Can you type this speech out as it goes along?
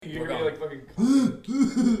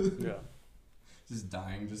fucking. Yeah. Just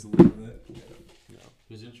dying just a little bit. Yeah.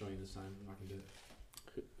 Who's introing this time? I'm not gonna do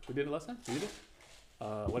it. Who did it last time? You did it?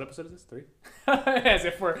 What episode is this? 3? As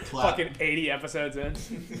if we're fucking 80 episodes in.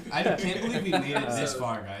 I can't believe we made it this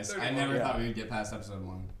far, guys. I never thought we would get past episode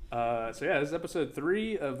 1. So yeah, this is episode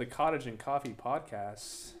 3 of the Cottage and Coffee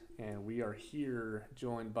podcast, and we are here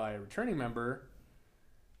joined by a returning member,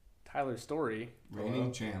 Tyler Story,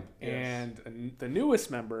 Reigning champ, and the newest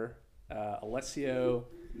member, Alessio.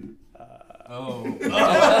 Alessio.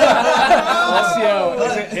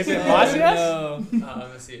 Is it Macias?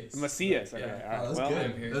 Macias. Macias. Okay. Yeah. All right. that's well,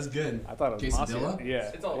 good. That's good. I thought it was Quesadilla? Macias.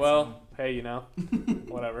 Yeah. It's all well, hey,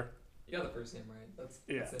 whatever. You got the first name right. That's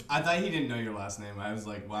it. I thought he didn't know your last name. I was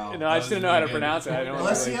like, wow. No, I just didn't know how to pronounce it. I don't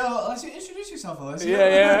Alessio, introduce yourself, Alessio.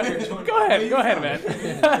 Yeah. Go ahead, man.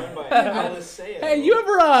 Hey, you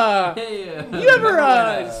ever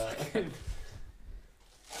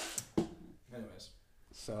Anyways.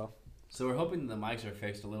 So we're hoping the mics are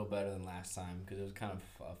fixed a little better than last time because it was kind of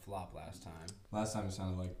a flop last time. Last time it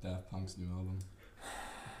sounded like Daft Punk's new album.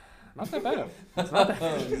 Not that bad. It's not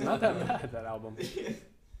that bad, that album.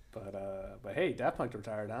 But hey, Daft Punk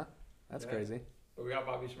retired, huh? That's crazy. But we got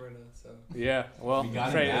Bobby Shmurda, so. Yeah, well, We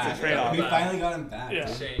got him it's back. a trade-off. We finally got him back. Yeah.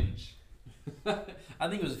 Exchange. I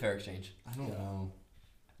think it was a fair exchange. I don't know.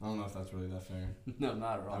 I don't know if that's really that fair. No,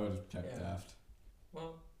 not at all. I would have kept Yeah. Daft.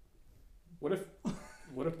 Well. What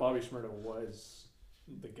if Bobby Shmurda was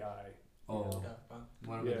the guy? Oh.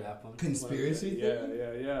 One of the Daft Punk. Conspiracy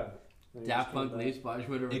Yeah. Daft Punk leaves, Bobby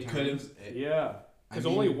Shmurda It returns. could have. Yeah. Because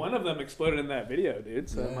only one of them exploded in that video, dude.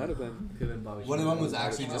 So it might have been. Could have been Bobby One of them was Shmurda.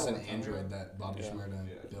 actually just an android that Bobby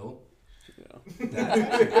Shmurda built. Yeah. That's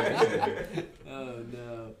actually crazy. Oh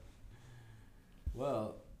no.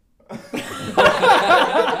 Well.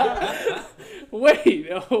 Wait,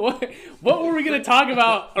 what were we gonna talk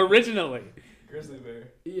about originally? Grizzly Bear.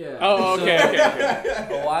 Yeah. Oh, okay.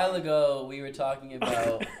 A while ago, we were talking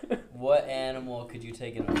about what animal could you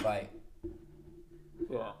take in a fight.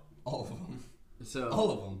 Yeah. All of them. So.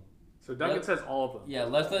 All of them. So Duncan says all of them. Yeah,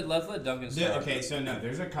 let's let Duncan start. Okay, so no,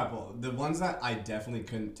 there's a couple. The ones that I definitely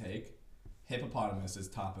couldn't take, hippopotamus is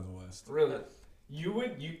top of the list. Really?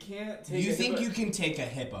 You can't take. You think you can take a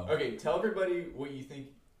hippo? Okay, tell everybody what you think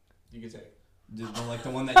you could take. Like the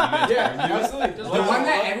one that you guys argue? absolutely. The one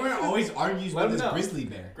that everyone always argues Let with is them know. grizzly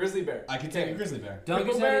bear. Grizzly bear. I could take a grizzly bear. Duncan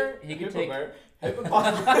Hippo said bear. he could Hippo take. bear.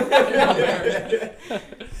 Hippopotamus.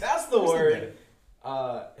 That's the word.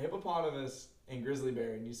 Hippopotamus and grizzly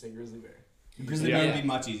bear, and you say grizzly bear. Grizzly bear would be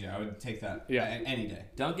much easier. I would take that. Any day.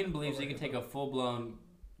 Duncan believes he can take a full-blown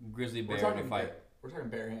grizzly bear in a fight. We're talking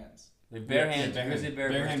bare hands. Like bare hands, grizzly bear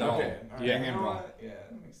Bare versus hand Duncan. brawl. Okay. Bare hand brawl. Yeah,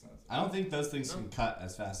 that makes sense. I don't think those things can cut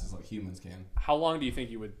as fast as like humans can. How long do you think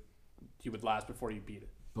you would last before you beat it?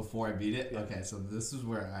 Before I beat it? Yeah. Okay, so this is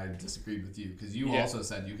where I disagreed with you because you Yeah. also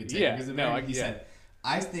said you could take Yeah, a grizzly no, bear. He said,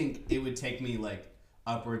 I think it would take me like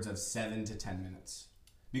upwards of 7 to 10 minutes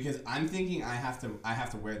because I'm thinking I have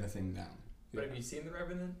to wear the thing down. But have you seen The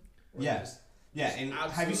Revenant? Or Yes. Yeah, and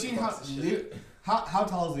have you absolutely seen busts the shit? how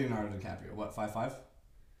tall is Leonardo DiCaprio? What, 5'5"?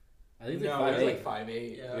 I think No, they're it's 5'8". like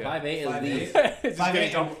 5'8". Yeah. Yeah. 5'8" at 5'8". least. It's just 5'8"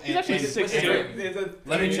 getting tall. He's actually and- 6'2".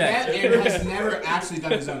 Let me check. And has never actually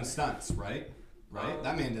done his own stunts, right? Right?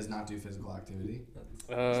 That man does not do physical activity.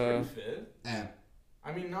 It's pretty fit. And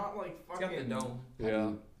I mean, not like fucking. It's got the dome.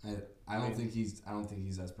 Yeah. I don't think he's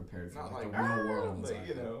as prepared for Not like, like, the real world. but, as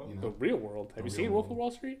you I am, know. The real world. Have you The seen real Wolf of world.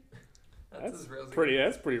 Wall Street? That's as real as it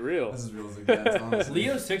That's pretty real. This is real as it gets, honestly.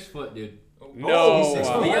 Leo's 6 foot, dude. gets. No, he's 6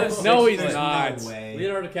 foot. Leo's no, 6 he's foot. not. No way.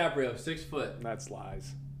 Leonardo DiCaprio, 6 foot. That's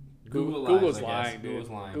lies. lies, Google's I guess. lying, dude. Google's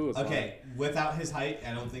lying. Google's Okay, without his height,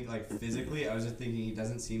 I don't think like physically. I was just thinking he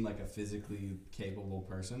doesn't seem like a physically capable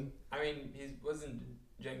person. I mean, he wasn't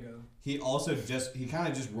Django. He also he kind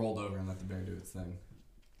of just rolled over and let the bear do its thing.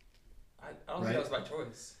 I don't think that was by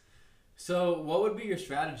choice. So, what would be your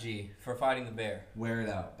strategy for fighting the bear? Wear it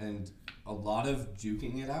out and a lot of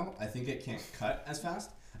juking it out. I think it can't cut as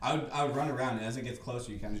fast. I would run around and as it gets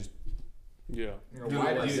closer, you kind of just Yeah. You're a do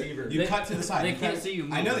wide it. receiver. You cut to the side. They You can't cut- see you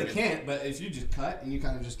move. I know they can't, but if you just cut and you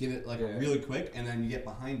kind of just give it like a Yeah. really quick, and then you get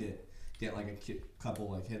behind it, get like a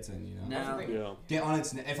couple like hits in, you know. Now, Yeah. Get on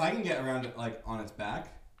its. If I can get around it like on its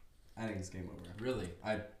back, I think it's game over. really?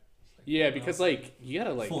 Yeah, because like you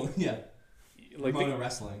gotta like like Mono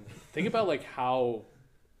wrestling. think about like how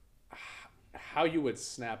you would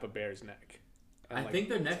snap a bear's neck. And, I like, think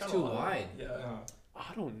their neck's It's too kinda wide. Yeah.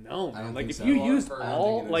 I don't know, man. I don't Like think if so. you Well, used I don't think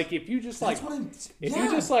all it is. like if you just like That's what I'm. if yeah.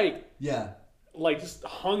 you just like Yeah. just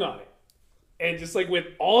hung on it and just like with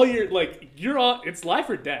all your like you're on it's life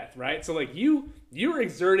or death, right? So like you're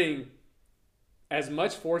exerting as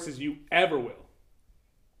much force as you ever will.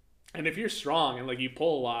 And if you're strong and like you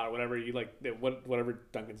pull a lot or whatever, you like whatever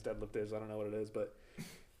Duncan's deadlift is, I don't know what it is, but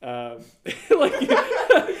like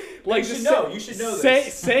you should know. You should know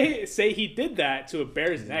this. Say he did that to a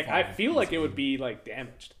bear's neck. I feel like it would be like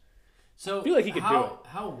damaged. So I feel like he could do it.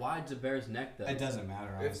 How wide's a bear's neck though? It doesn't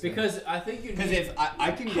matter, honestly. Because I think you Because if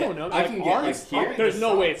I can I get, don't know, I like can get like arms. here. There's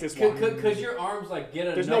no way it's this wide. because your arms like get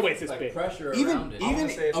There's enough no way it's this like big. pressure Even around it. even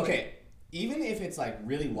say it's okay, even if it's like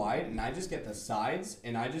really wide and I just get the sides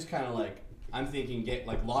and I just kind of like I'm thinking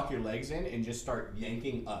lock your legs in and just start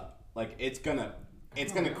yanking up. Like it's gonna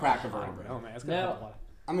crack a vertebrae. Oh man, it's Now- gonna happen a lot.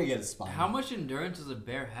 I'm gonna get a spine. How much endurance does a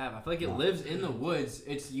bear have? I feel like it lives in the woods.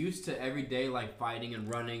 It's used to every day like fighting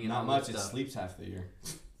and running and Not all much. that It stuff. sleeps half the year.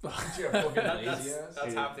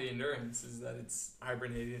 That's half the endurance is that it's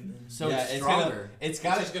hibernating. And So yeah, it's it's stronger. It's it's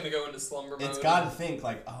got just to. gonna go into slumber mode. It's got to think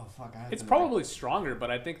like, oh fuck. I have It's to, probably stronger, but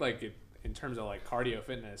I think like in terms of like cardio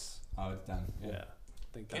fitness, Oh, it's done. yeah, Yeah.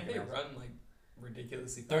 I think Can't that they has- run like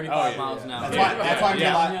ridiculously fast? 35 yeah, miles yeah. an hour. That's Yeah. why. That's why I'm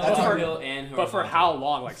Yeah. gonna. That's why. Uphill and But for horizontal. how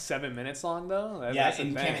long? Like 7 minutes long though? Yeah, That's the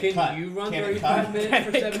and thing. Can Can you run it 35 cut? minutes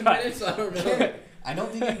for Can it 7 cut? minutes? I don't know. I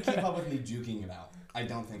don't think you can keep up with me juking it out. I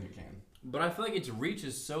don't think it can. But I feel like its reach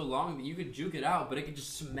is so long that you could juke it out, but it could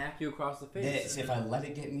just smack you across the face. This, if I let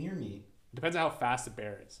it get near me. Depends on how fast the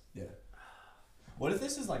bear is. Yeah. What if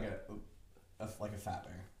this is like a fat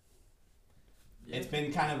bear? Yeah. It's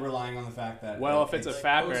been kind of relying on the fact that. Well, like, if it's a Like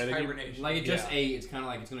fat bear, then you, post-hibernation. Like it just Yeah. ate. It's kind of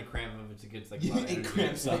like it's gonna cramp up if it gets like. Yeah, a lot of it energy.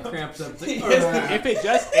 cramps up. It cramps up. It's like, Yes. if it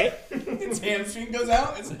just ate, its hamstring goes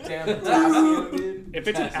out. It's Damn potassium, dude. if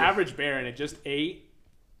it's an average bear and it just ate,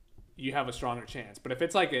 you have a stronger chance. But if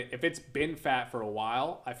it's like if it's been fat for a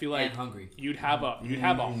while, I feel like and hungry. you'd have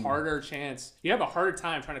a harder chance. You have a harder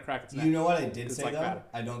time trying to crack its neck. You know what I did It's say like though? that.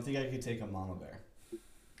 I don't think I could take a mama bear.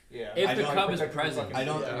 Yeah. If I the don't- cub is protect the present. fucking- I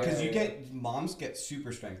don't Yeah. because you get moms get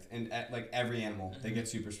super strength and like every animal they get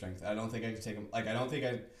super strength. I don't think I could take them. Like I don't think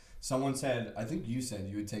I. Someone said I think you said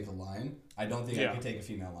you would take a lion. I don't think I Yeah. could take a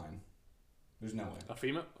female lion. There's no way. A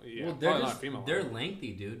female? Yeah, Well, probably they're not a just female. they're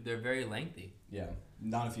lengthy, dude. They're very lengthy. Yeah,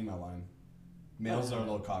 not a female lion. Males are a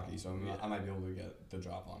little cocky, so I might be able to get the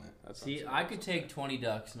drop on it. That's See, I could take 20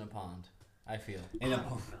 ducks in a pond. I feel. In a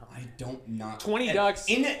pond, I don't not 20 and ducks.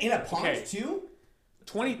 in a pond Okay. too.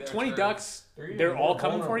 20 They're 20 turds. ducks. They're They're even all more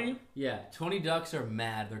coming for vulnerable. you. Yeah, 20 ducks are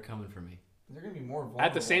mad. They're coming for me. They're gonna be more vulnerable.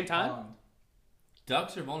 At the same time? pond.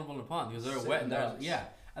 Ducks are vulnerable in a pond because they're Same wet and they're ducks. yeah.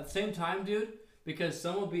 At the same time, dude, because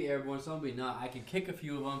some will be airborne, some will be not. I can kick a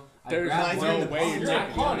few of them. There's grab no one, way smack you're the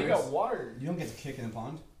taking Pond, you others. got water. You don't get to kick in the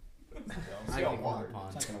pond. I got can go water. in a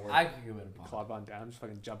pond. It's not gonna work. I can go in a pond. Claude Von Damme just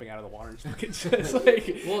fucking jumping out of the water and fucking just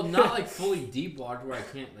like. Well, not like fully deep water where I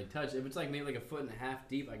can't like touch. If it's like maybe like a foot and a half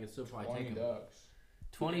deep, I could still probably 20 take them. ducks.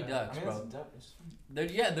 20 Yeah. ducks, I mean, bro. that's a duck.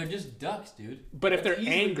 It's- They're just ducks, dude. But if That's they're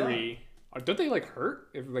easily angry, don't they like hurt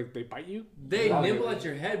if like they bite you? They Yeah. nibble at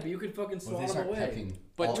your head, but you could fucking What if swallow they them start away. pecking?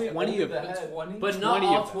 But All- 20 of the them. head. But not 20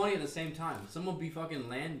 all of them. 20 at the same time. Some will be fucking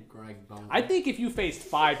land grab bones. I think if you faced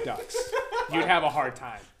 5 ducks, you'd have a hard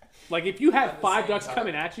time. Like if you had At the 5 same ducks time.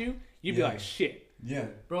 coming at you, you'd be Yeah. like shit. Yeah.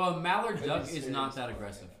 Bro, a mallard Maybe duck is serious. not that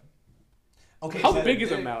aggressive. Okay. How so big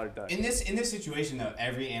is a big. mallard duck? in this situation though?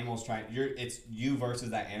 Every animal's trying. It's you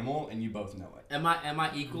versus that animal, and you both know it. Am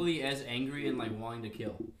I equally as angry and like wanting to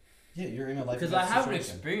kill? Yeah, you're in a life. Because or I death haven't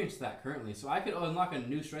situation. experienced that currently, so I could unlock a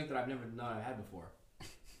new strength that I've never known I've had before.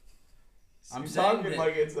 I'm You're saying talking that-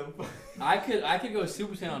 like it's a. I could go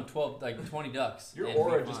Super Saiyan on 20 ducks. Your and be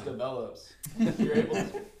aura just fine. develops. You're able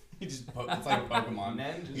to. He just it's like a Pokemon.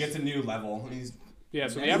 Men He just. gets a new level. He's Yeah,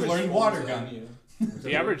 so the men just average learned water forms gun. on you.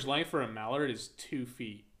 the average length for a mallard is 2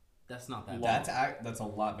 feet. That's not that Long. bad. that's a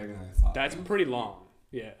lot bigger than I thought. That's pretty long.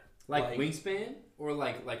 Yeah. Like like- wingspan or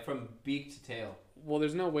like from beak to tail. Well,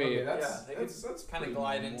 there's no way. Okay, that's Yeah, they could that's kind of pretty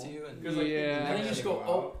glide normal. into you and 'Cause, like, Yeah. the And then you necks just that go,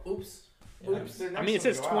 out. oh, oops. Oops, their I mean, it necks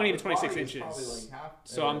says will go 20 out. to Their 26 body is inches. probably, like, half-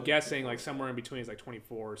 So I'm guessing like somewhere in between is like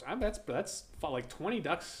 24s. That's like 20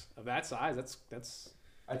 ducks of that size. That's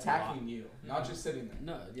attacking you, not just sitting there.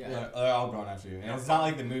 No, yeah. Yeah, they're all going after you. And it's not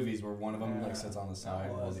like the movies where one of them like sits on the side.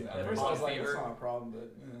 Well, while the at other- first I was like, Fever. that's not a problem,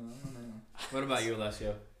 but I don't know. What about you,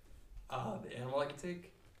 Alessio? the animal I could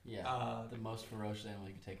take. Yeah. The most ferocious animal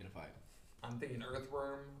you could take in a fight. I'm thinking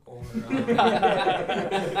earthworm or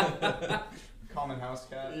Common house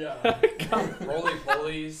cat. roly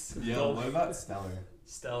polies. Yeah, what about Stellar?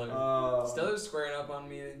 Stellar. Stellar's squaring up on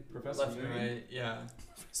me Professor left and Moon. right. Yeah.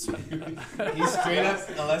 He's straight up.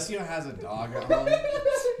 Alessio has a dog at home.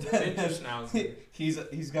 Vintage schnauzer.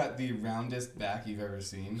 He's got the roundest back you've ever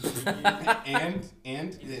seen, and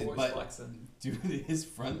He's always but flexing. dude, his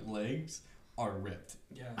front legs are ripped.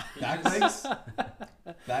 Yeah.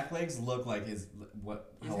 Back legs look like his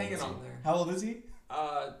what? He's how old hanging is he? on there. How old is he?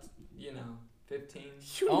 15.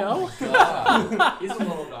 You Oh know? my god. He's a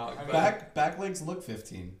little dog. But Back legs look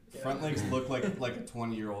 15. Yeah. Front legs look like a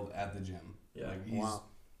 20-year-old at the gym. Yeah. Like he's Wow.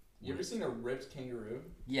 You ever seen a ripped kangaroo?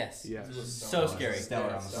 Yes. Yes. It was So scary.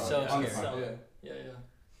 stellar on the So front. On the scary. front. Yeah.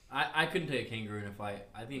 I couldn't take a kangaroo in a fight.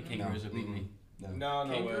 I think kangaroos would beat me. No. No,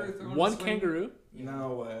 no Kangaroo way. throwing a One swing? kangaroo?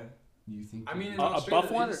 No way. You think? I mean, in A Australia,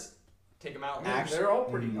 buff one they or- just take them out. I mean, Actually- they're all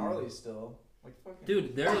pretty Mm. gnarly still. Like fucking.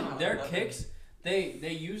 Dude, their Nothing. kicks, they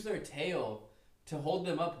use their tail to hold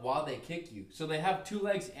them up while they kick you. So they have 2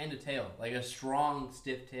 legs and a tail, like a strong,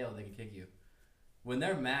 stiff tail. They can kick you. When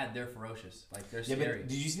they're mad, they're ferocious. Like they're Yeah, scary. but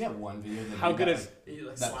did you see that one video? That How dude good got, is- like, He,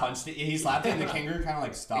 like, that slapped. punched it? He slapped it, and the kangaroo kind of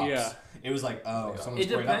like stops. Yeah. It was like, oh, someone's It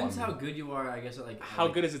sprayed up depends on how me. good you are, I guess. At like How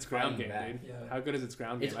like good is its ground game, fighting dude? back. Yeah. How good is its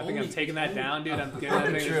ground game? It's I think I'm only- taking that down, dude. I'm getting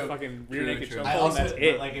that thing True. and fucking rear True, naked true. chokehold, I and also, that's but,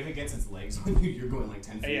 it. like, if it gets its legs on you, you're going like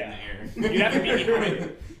 10 feet Yeah. in the air. You'd have to be behind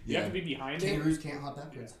it. You Yeah. have to be behind it. Kangaroos can't hop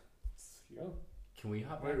backwards. Yo. Can we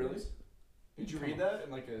hop Wait, backwards? Did you read that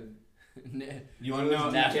in like a? You want to know?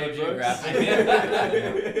 National DK books?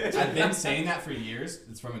 Geographic. I've been saying that for years.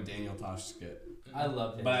 It's from a Daniel Tosh skit. I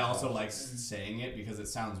love it. But I also like saying it because it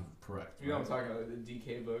sounds correct. You know what I'm talking about? The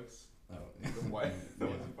DK books. Oh. The white. The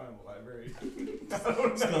Yeah. ones you find in the library. I don't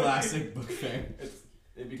know. Scholastic Book Fair.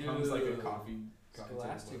 It becomes like a Dude. coffee table book.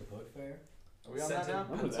 Scholastic Book Fair. Are we on that Scented now?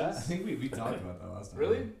 Remember I that? think we talked about that last time.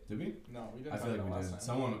 Really? Did we? No, we didn't. I talk feel like about we last did. time.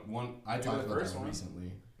 Someone I Maybe talked the about first that one.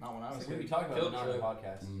 recently. Not when I I was think we here. talked about Field it on the trip.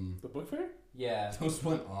 podcast. The book fair? Yeah. Those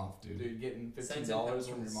went off, dude. Dude, getting Scented $15 from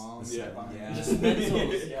your pencils. mom. Yeah. Yeah. The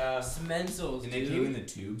Smensels. Yeah. Smensels, And they dude. came in the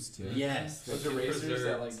tubes too. Yes. Those They're erasers that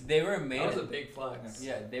preserved. like. They were made. That was a big flex.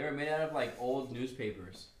 Yeah, they were made out of like old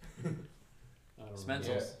newspapers. I don't remember.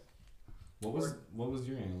 Smensels. What was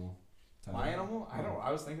your animal? Tyler? My animal? I don't.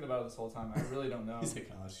 I was thinking about it this whole time. I really don't know. He's like,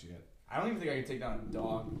 oh shit. I don't even think I could take down a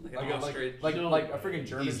dog. Like Like an a, ostrich. No. like a freaking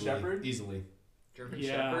German Easily. Shepherd. Easily. German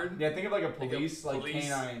Yeah. Shepherd. Yeah, think of like a a police, like police-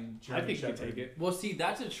 canine German I think you Shepherd. could take it. Well, see,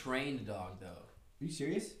 that's a trained dog though. Are you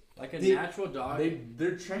serious? Like a They- natural dog.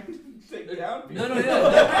 They're trained to take down people. No, that's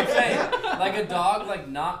what I'm saying. Like a dog, like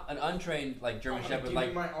not an untrained, like German I'm Shepherd. giving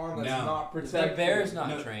Like my arm that's No. not the protected. bear's not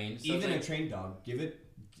No, trained. So Even a it's like, trained dog, give it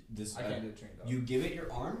this. I can't do a trained dog. You give it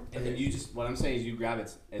your arm, and then you just. What I'm saying is, you grab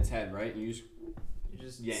its head, right? And you just. You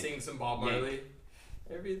just Yank. sing some Bob Yank. Marley.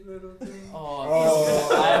 Every little thing. oh,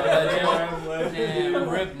 legend. damn,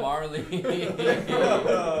 Rip Marley.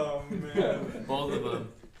 Oh man, Both of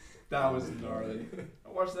them. that was gnarly. I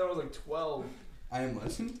watched that. I was like 12. I Am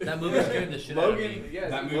Legend. That movie scared the shit out of Logan, me. yeah,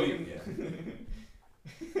 That movie. Logan.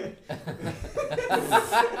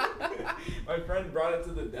 My friend brought it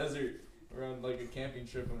to the desert around like a camping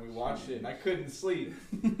trip, and we watched it, and I couldn't sleep.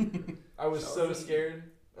 I was so scared.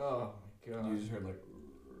 Oh my god. You just heard like.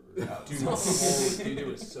 Dude, it was dude, it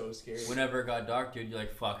was so scary. Whenever it got dark, dude, you're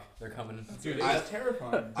like, fuck, they're coming. Dude, it I- was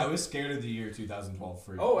terrifying. I was scared of the year 2012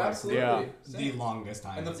 for. Oh, like, absolutely. Yeah. The Same. longest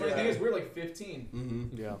time. And the funny thing is, we were like 15.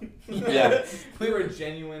 Mm-hmm. Yeah. Yeah. We were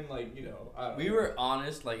genuine, like, you know. I don't We know. were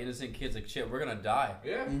honest, like innocent kids, like shit, we're gonna die.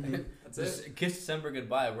 Yeah. That's Just it. kiss December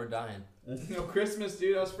goodbye, we're dying. No Christmas,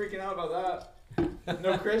 dude. I was freaking out about that.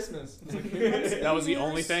 No Christmas. That was the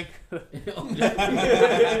only thing. I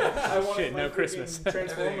wanted Shit, my no freaking Christmas.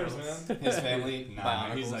 Transformers, Everything man. His family,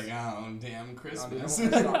 nah. He's Bionicles. like, oh, damn I Christmas.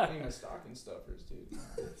 need my stocking stuffers, dude.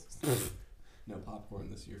 No popcorn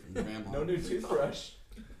this year from Grandma. No new toothbrush.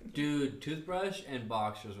 Dude, toothbrush and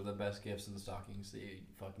boxers were the best gifts in the stockings that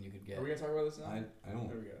you could get. Are we gonna talk about this now? I don't.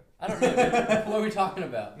 There we go. I don't know. Dude. What are we talking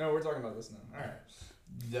about? No, we're talking about this now. All right.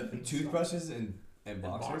 The toothbrushes and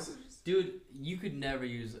boxers. Dude, you could never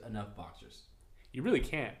use enough boxers. You really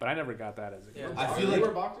can't, but I never got that as a kid. Yeah. I feel You like- wear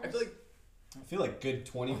boxers? I feel like I feel like good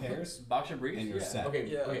 20 pairs Boxer briefs? and you're yeah. set. Okay,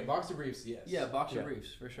 Yeah. okay, boxer briefs, yes. Yeah, boxer Yeah.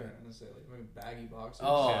 briefs, for Sure. sure. I'm gonna say like maybe baggy boxers.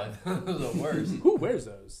 Oh, those are the worst. Who wears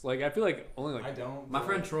those? Like, I feel like only like I don't. My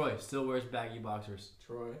friend Troy still wears baggy boxers.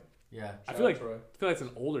 Troy. Yeah. I Shout feel out like Troy. it's an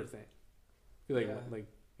older thing. I feel like Yeah. like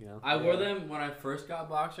you know. I wore Yeah. them when I first got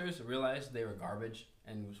boxers, realized they were garbage,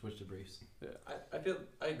 and switched to briefs.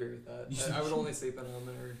 I agree with that. I would only sleep in them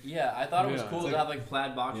or Yeah, I thought it was Yeah. cool It's to like- have like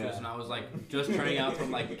plaid boxers, Yeah. and I was like just turning out from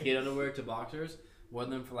like kid underwear to boxers. Wore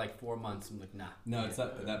them for like 4 months. I'm like, nah. No, it's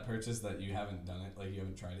that purchase that you haven't done it, like you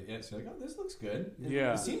haven't tried it yet. So you're like, oh, this looks good. And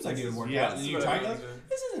Yeah. It seems like it would work Yeah. out. And you try it, you're like,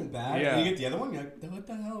 this isn't bad. Yeah. And you get the other one, you're like, what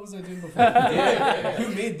the hell was I doing before? Yeah.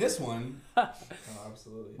 Who made this one? Oh,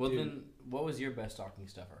 absolutely. Well, Dude, then, what was your best stocking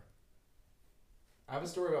stuffer? I have a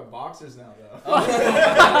story about boxers now, though. Oh.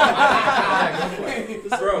 Yeah, go for it.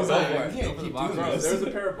 Bro, Go for it. Yeah, Go for the keep boxers. doing Bro, this. there was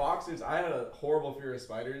a pair of boxers. I had a horrible fear of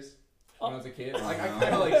spiders. when I was a kid. Like I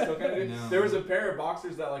kind of like still kind of do. No. There was a pair of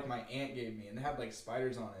boxers that like my aunt gave me, and they had like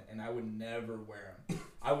spiders on it, and I would never wear them.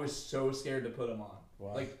 I was so scared to put them on.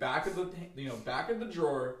 Wow. Like back of the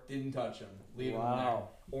drawer, didn't touch them. Leave them there.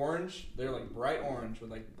 Orange, they're like bright orange with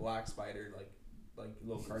like black spider like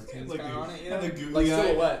little cartoons like kind of on it. You had know? the googly Like eye,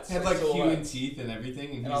 silhouettes. had like human silhouettes. teeth and everything,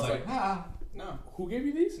 and he And I was was like, ah. No, Who gave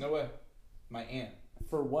you these? no way. My aunt.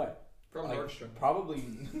 For what? From Like, Nordstrom. Probably.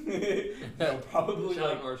 No, probably Shout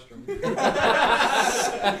like. out Nordstrom.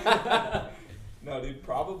 No, dude,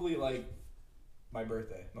 probably like my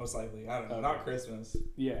birthday, most likely. I don't know, not Christmas.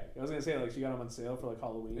 Yeah, I was gonna say like she got them on sale for like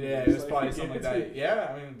Halloween. Yeah, it was probably something like that.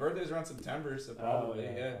 Yeah, I mean, birthday's around September, so probably,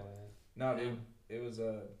 yeah. No, dude, it was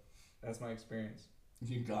that's my experience.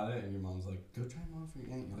 You got it, and your mom's like, go try them on for your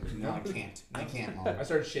aunt. You're like, no, I can't, mom. I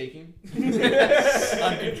started shaking.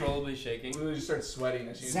 Uncontrollably shaking. Literally just started sweating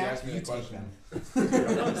as she Zach, asked me you the take question.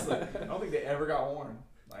 them. Honestly, I don't think they ever got worn.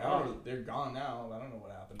 Like, I don't know, they're gone now. I don't know what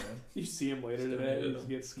happened to them. You see him later today, you just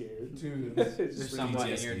get scared. Dude, It's There's just someone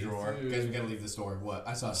in your PTSD. drawer. Dude. Guys, we gotta leave the store. What?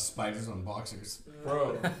 I saw spiders on boxers.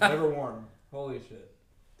 bro, never worn them. Holy shit.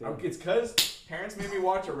 Damn. It's because parents made me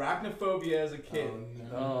watch Arachnophobia as a kid. Oh,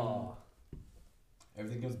 no. Oh,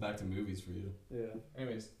 Everything goes back to movies for you. yeah.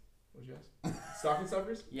 Anyways, what'd you ask? Stocking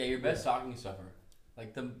stuffers? Yeah, your best stocking stuffer.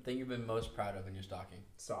 Like the thing you've been most proud of in your stocking.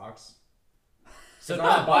 Socks. So 'Cause I don't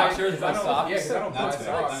not buy- boxers, 'cause I but don't- socks. Yeah, because I don't buy That's fair.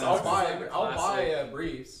 socks. That's I'll fair. buy Classic. I'll buy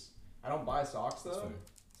briefs. I don't buy socks That's though. fair.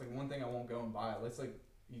 It's like one thing I won't go and buy. It's like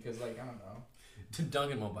because like I don't know.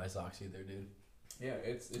 Duncan won't buy socks either, dude. Yeah,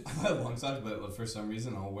 it's I buy long socks, but for some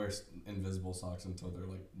reason I'll wear invisible socks until they're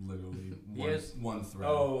like literally Yes. one thread.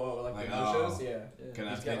 like Like, the no-shows? oh. Yeah. Gonna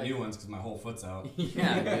have He's to get got, new like- ones because my whole foot's out.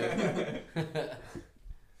 Yeah, dude.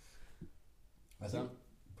 I think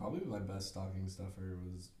probably my best stocking stuffer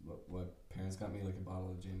was what parents got me, like a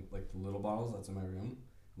bottle of like the little bottles that's in my room.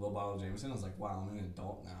 Little bottle of Jameson. I was like, wow, I'm an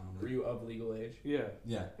adult now. I'm Were like, you of legal age? Yeah.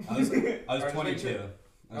 yeah, I was Alright, just 22. make sure.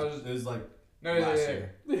 It was like No, last yeah.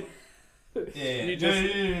 year. Yeah, You no,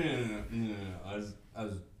 just- no. I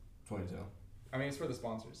was 22. I mean, it's for the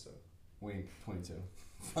sponsors, so. Wink, 22.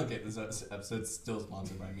 Okay, this episode's still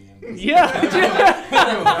sponsored by me. And Yeah.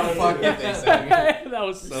 fuck if they say. That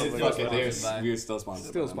was so It's funny. okay, sponsored by- we're still sponsored.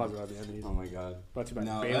 Still by them. sponsored by the Undies. Oh my god, Brought to you by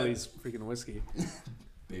No, Bailey's freaking whiskey.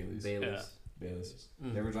 Bailey's. Bailey's. Bailey's.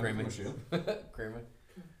 Mm, You ever drunk Kramer. from a shoe? Kramer.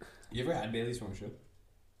 You ever had Bailey's from a shoe?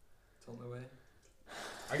 It's on the way.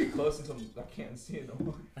 I get close until I can't see it no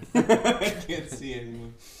more. I can't see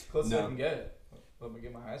anymore. Close as No. I can get it. Let me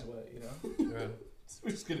get my eyes wet, you know? Yeah.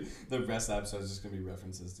 We're just gonna. The rest of the episode is just gonna be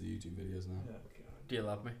references to YouTube videos now. Yeah, Do you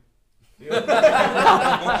love me?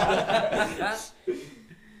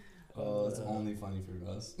 Oh, it's only funny for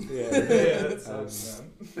us. Yeah. Yeah, that sucks,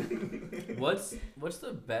 man. What's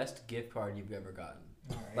the best gift card you've ever gotten?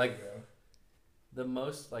 Alright, Like- here we go. The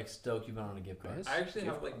most like stoked you've been on a gift card. Best? I actually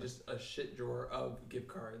have Gift like card. just a shit drawer of gift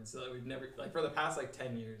cards that we've never like for the past like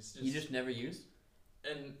 10 years. You just never use?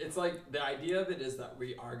 And it's like the idea of it is that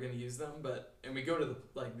we are gonna use them, and we go to the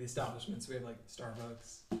establishments. We have like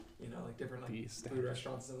Starbucks, you know, like different like The food establishment.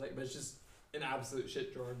 restaurants and like, but it's just an absolute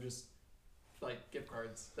shit drawer of just like gift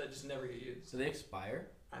cards that just never get used. So they expire?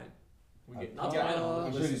 We get, Not he got, mine all.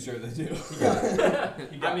 I'm pretty sure they do.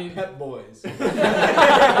 he got I mean- Pep Boys. You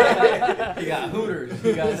got Hooters.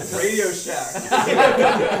 You got Radio Shack.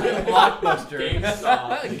 Blockbuster.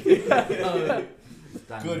 GameStop.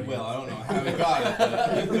 Goodwill. I don't know how we got it.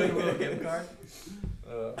 But Goodwill gift card.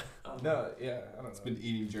 No, yeah, I don't know. it's been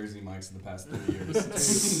eating Jersey Mike's in the past 3 years.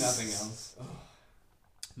 Nothing else.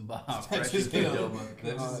 Bob, That fresh just hit Qdoba.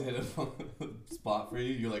 that just hit a spot for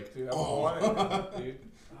you. You're like, Dude, I oh. want it, dude.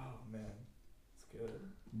 Oh, man. It's good.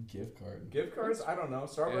 Gift card. Gift cards, I don't know.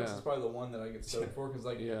 Starbucks Yeah. is probably the one that I get stoked for because,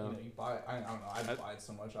 like, Yeah. you know, you buy it. I don't know. I buy it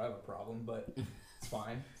so much. I have a problem, but it's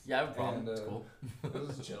fine. Yeah, I have a problem. And, It's cool.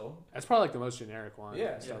 This is chill. That's probably like the most generic one.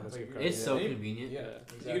 Yeah, Starbucks yeah, gift like, card. It's so Yeah. convenient. Yeah, Yeah. You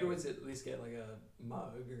exactly. could always at least get like a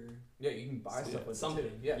mug or Yeah, you can buy stuff with something.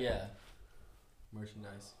 it too. Yeah. Yeah.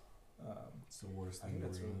 Merchandise. It's the worst I thing think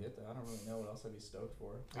that's ever. really it, though. I don't really know what else I'd be stoked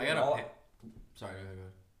for. I got All- a. Sorry, go ahead.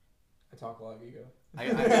 I talk a lot, you go.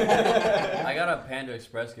 I got a Panda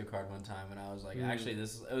Express gift card one time, and I was like, Mm. actually, it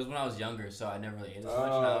was when I was younger, so I never really ate as much, and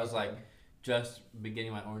I was okay. like, just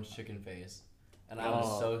beginning my orange chicken phase, and I was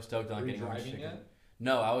Oh. so stoked on Were you getting orange driving chicken. yet?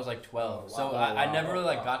 No, I was like 12, Oh, so wow. I Wow. never really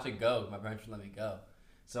like Wow. got to go. My parents would let me go,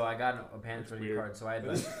 So I got a Panda trading weird. card. So I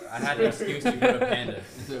had an excuse to go to Panda.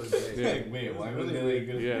 So it was great. Like, wait, why were they like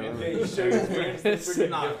good? Yeah. Okay, you show your parents the freaking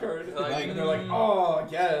Nah. gift card, Like- and they're like, "Oh, I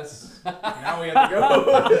guess now we have to go."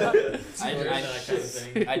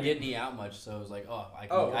 I didn't eat out much, so it was like,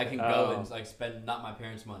 I can go and like spend not my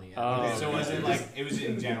parents' money. Okay, so was it like it was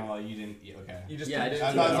in general? You didn't. Okay. You just Yeah, I I didn't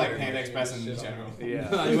thought it was eat like out. Panda Express in general.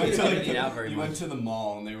 Yeah. You went to I like didn't eat out very you much. went to the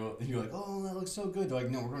mall and you were like, oh, that looks so good. They're like,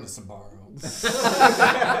 no, we're going to Sbarro.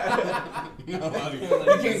 You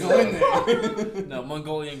can't go in there. No,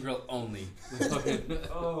 Mongolian grill only.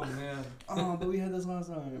 Oh man. Oh, but we had this last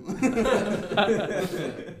time.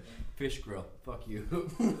 Fish grill. Fuck you.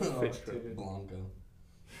 Fish grill. Blanco.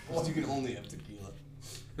 Because you can only have tequila.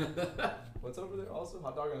 What's over there? Also,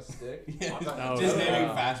 hot dog on a stick. Yeah, Oh, just yeah.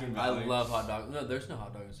 naming fashion I valley. love hot dog. No, there's no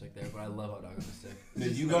hot dog on a stick there, but I love hot dog on a stick.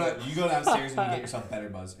 Dude, you go downstairs and you get yourself better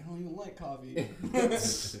buzz. I don't even like coffee.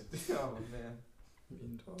 Oh man.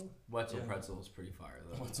 Being tall. Wetzel Yeah. pretzel is pretty fire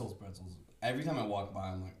though. Wetzel's pretzels. Every time I walk by,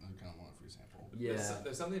 I'm like, I kind of want a free sample. Yeah.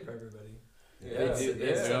 There's something for everybody. Yeah, They yeah.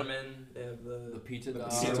 have cinnamon. They have The the pizza The dog.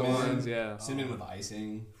 pizza Ones, ones, yeah. Cinnamon with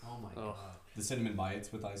icing. Oh my Oh. god. The cinnamon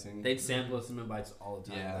bites with icing. They'd sample the cinnamon bites all the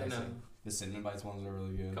time. Yeah. I know. The cinnamon bites ones are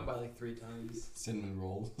really good. Come by like 3 times. Cinnamon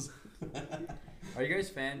rolls. Are you guys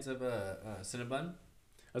fans of Cinnabon?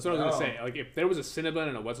 That's what I was gonna Oh. say. Like, if there was a Cinnabon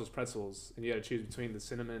and a Wetzel's Pretzels, and you had to choose between the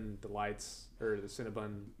cinnamon delights or the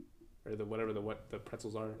Cinnabon, or the whatever the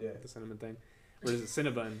pretzels are, Yeah. the cinnamon thing, versus the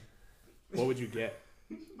Cinnabon, what would you get?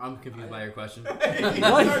 I'm confused by your question. You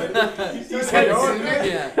said cinnamon.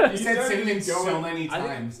 Yeah. You said cinnamon so going- many I think-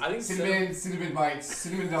 times. I think cinnamon bites,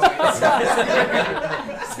 cinnamon delights.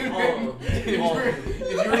 cinnamon. If you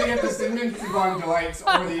were to get the cinnamon coupon delights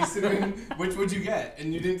or the cinnamon, which would you get?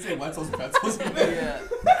 And you didn't say Wetzel's pretzels. Yeah.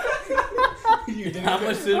 You didn't. How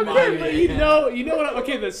much cinnamon? Okay, but you know what?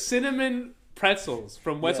 Okay, the cinnamon pretzels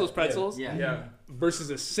from Wetzel's Yeah, Pretzels Yeah. Yeah. versus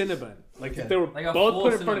a Cinnabon. Like, Okay. if they were Like a both full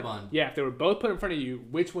put in front Cinnabon. of if they were both put in front of you,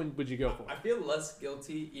 which one would you go for? I feel less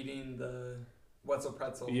guilty eating the Wetzel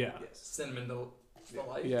pretzel. Yeah. Cinnamon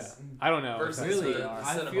delights. Yeah, I don't know. Versus That's Really, what they are.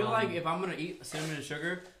 I feel Cinnabon. like if I'm gonna eat cinnamon and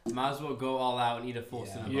sugar, might as well go all out and eat a full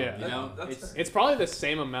Yeah. cinnamon. Yeah. You know, That's it's fair. It's probably the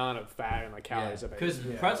same amount of fat and like calories of it. because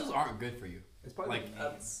Yeah. pretzels aren't good for you. It's probably Like,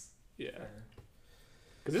 That's Yeah, fair.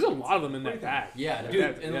 because there's a lot of them in that bag. Yeah, Like dude.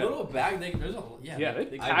 that- In yeah. a little bag, there's a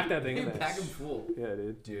They pack that thing They in there. pack them full. Yeah,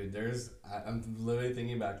 dude. Dude, I'm literally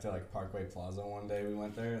thinking back to like Parkway Plaza one day we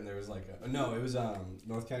went there and there was like it was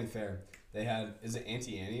North County Fair. They had, is it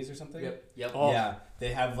Auntie Annie's or something? Yep. Oh. Yeah,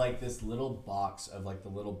 they have like this little box of like the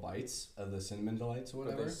little bites of the cinnamon delights or what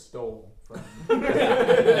whatever. they stole from.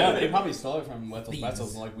 Yeah, they probably stole it from Wetzel's Thieves.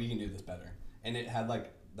 Pretzels. And like, we can do this better. And it had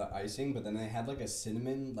like the icing, but then they had like a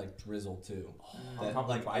cinnamon like drizzle too. On That top of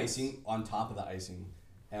like bites? icing on top of the icing,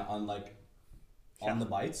 and on like on the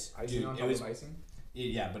bites. Icing Dude, on it top was of icing.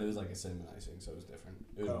 yeah, but it was like a cinnamon icing, so it was different.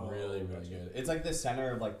 It was Oh, really gotcha. good. It's like the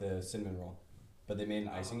center of like the cinnamon roll, but they made an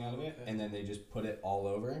icing out of it, okay. and then they just put it all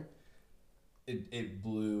over. It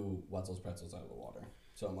blew Wetzel's Pretzels out of the water.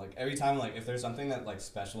 So I'm like, every time like if there's something that like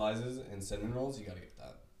specializes in cinnamon rolls, you gotta get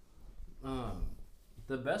that.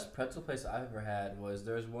 The best pretzel place I've ever had was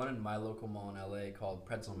there's one in my local mall in LA called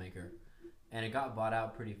Pretzel Maker, and it got bought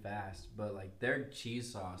out pretty fast. But like their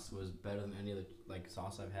cheese sauce was better than any other like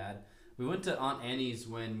sauce I've had. We went to Aunt Annie's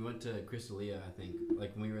when we went to Crystalia, I think,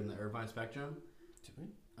 like when we were in the Irvine Spectrum. Did we?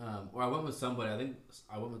 Or I went with somebody. I think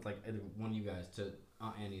I went with like either one of you guys to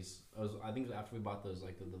Aunt Annie's. I think it was after we bought those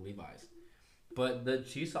like the Levi's, but the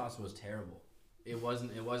cheese sauce was terrible. It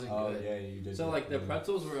wasn't Oh good. yeah, you did. So that. like the Yeah.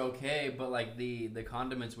 pretzels were okay, but like the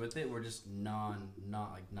condiments with it were just not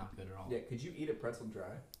good at all. Yeah, could you eat a pretzel dry?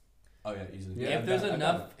 Oh yeah, easily. Yeah, if there's I've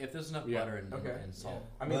enough Yeah. butter and, Okay. and salt.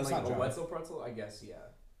 I Well, mean, that's like not a dry. Wetzel pretzel, I guess, yeah.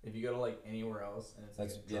 If you go to like anywhere else and it's like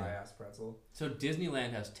That's- a dry ass pretzel. So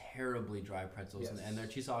Disneyland has terribly dry pretzels, Yes. and their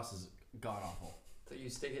cheese sauce is god awful. So you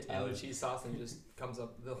stick it in Tyler. the cheese sauce and it just comes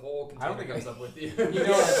up. The whole I don't container think comes up with you. You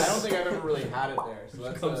know, I don't think I've ever really had it there. So It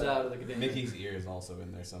that's comes out of the container. Mickey's ear is also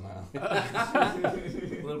in there somehow.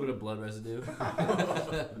 A little bit of blood residue.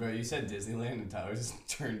 Bro, you said Disneyland and Tyler just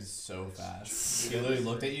turned so fast. He literally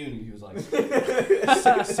looked at you and he was like,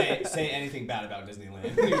 say anything bad about Disneyland.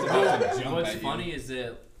 He was about to jump What's at you. funny is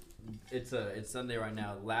that it's Sunday right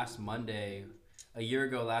now. Last Monday, a year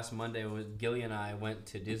ago, last Monday, was Gilly and I went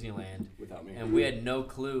to Disneyland, Without me. and we had no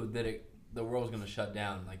clue that the world was gonna shut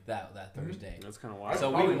down like that Thursday. That's kind of wild. So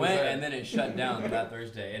we probably went was and then it shut down that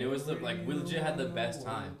Thursday, and it was like we legit had the best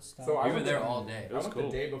time. So I We were went there the- all day. It was I went cool.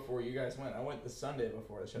 the day before you guys went. I went the Sunday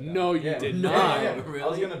before the shutdown. No, you did Yeah, not. yeah. I was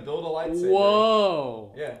Really? gonna build a lightsaber.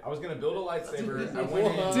 Whoa. Yeah, I was gonna build a lightsaber. I went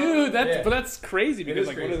in. Dude, that's Yeah. but that's crazy It because is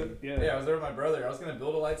like crazy. what is it? Yeah, I was there with my brother. I was gonna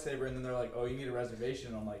build a lightsaber, and then they're like, "Oh, you need a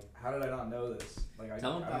reservation." I'm like, "How did I not know this?" Like,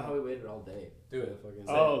 Tell them I about don't how know. we waited all day. Do it. Fucking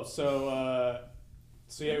Oh,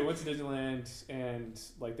 so yeah, we went to Disneyland and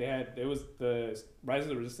like it was the Rise of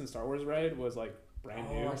the Resistance Star Wars ride was like brand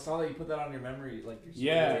new. Oh, I saw that you put that on your memory. Like, your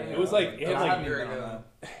Yeah, story. it was like- it had, I like- haven't been on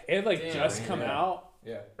that. It had like Damn, just man. come Yeah. out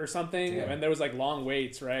Yeah. or something, Yeah. and there was like long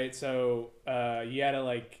waits, right? So you had to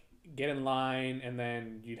like get in line, and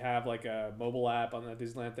then you'd have like a mobile app on the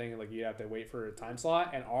Disneyland thing, and like you have to wait for a time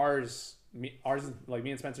slot. And ours, like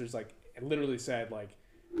me and Spencer's, like it literally said like,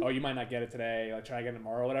 "Oh, you might not get it today. Like try again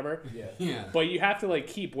tomorrow, or whatever." Yeah. Yeah. But you have to like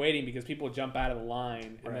keep waiting because people jump out of the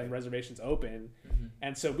line, and then Right. reservations open. Mm-hmm.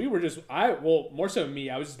 And so we were just, more so me,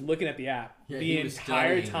 I was just looking at the app Yeah, the he was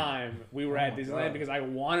entire studying. time we were Oh at my Disneyland God. because I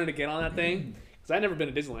wanted to get on that thing because I'd never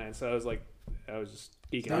been to Disneyland, so I was just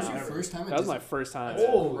geeking That was out. your first time. That was my first time.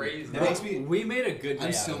 Oh, Crazy. That makes me. We made a good day I'm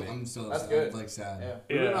out still. of it. I'm still. That's sad. good. Like sad. Yeah.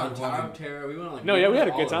 We went Yeah. on Tower of Terror. We went on like No, yeah, we had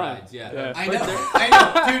a all good the time. rides, Yeah. Yeah. I But know, there- I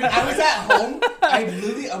know, dude. I was at home.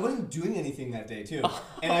 I wasn't doing anything that day too,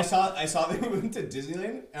 and I saw that we went to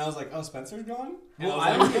Disneyland, and I was like, "Oh, Spencer's going." And Well,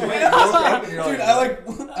 I I was only like,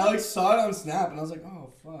 went- dude, I saw it on Snap, and I was like,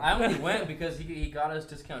 "Oh fuck." I only went because he got us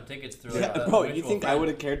discount tickets through. Yeah, like, bro, a you mutual think I friend. would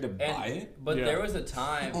have cared to buy And, it? but Yeah. there was a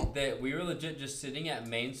time that we were legit just sitting at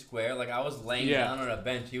Main Square. Like I was laying Yeah. down on a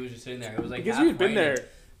bench. He was just sitting there. It was like Because half we had been raining. there.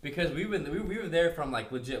 Because we were there from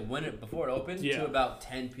like legit before it opened Yeah. to about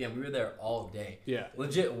 10 p.m. We were there all day, Yeah.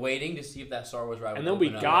 legit waiting to see if that Star Wars ride. And would then we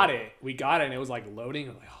open up. got it. We got it, and it was like loading.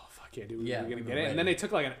 I'm like, oh, fuck yeah, dude. Yeah, We're going to we get were it. And then ready. it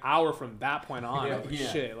took like an hour from that point on. Yeah. I was like, Yeah.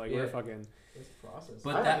 shit. Like, Yeah. we're fucking. It's a process.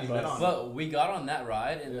 But I that, haven't even been on it. but we got on that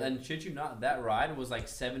ride, Yeah. and shit you not, that ride was like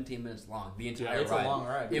 17 minutes long. The entire It's ride. a long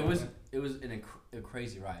ride. It was a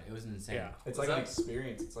crazy ride. It was insane. Yeah. It's like an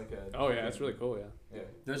experience. It's like a. Oh, yeah, it's really cool, yeah. Yeah.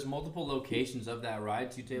 There's multiple locations of that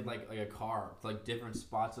ride. So you take like a car, like different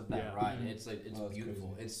spots of that Yeah. ride. Mhm. It's like it's Oh, that's beautiful.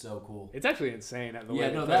 crazy. It's so cool. It's actually insane. The Yeah,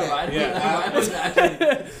 way no, they that put it. ride, Yeah. that ride was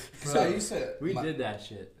actually. So I used to. We my, did that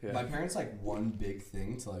shit. Yeah. My parents like one big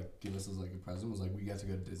thing to like give us as like a present was like we got to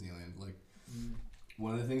go to Disneyland. Like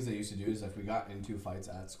one of the things they used to do is if we got into fights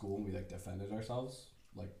at school and we like defended ourselves,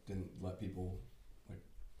 like didn't let people like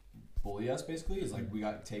bully us. Basically, is like we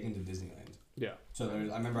got taken to Disneyland. Yeah. So there's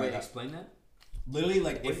I remember Wait, I got explain that. literally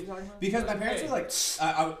like What if are you talking about? because my parents Hey. were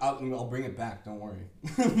like I'll bring it back. Don't worry.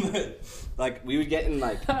 Like we would get in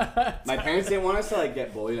like my parents didn't want us to like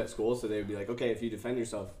get bullied at school, so they would be like, okay, if you defend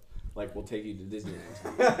yourself, like we'll take you to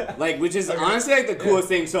Disneyland. Like which is honestly like the coolest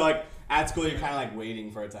thing. So like at school you're kind of like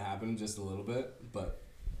waiting for it to happen just a little bit, but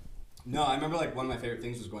no, I remember like one of my favorite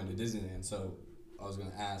things was going to Disneyland. So I was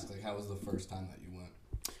gonna ask like how was the first time that you went?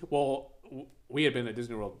 Well, we had been to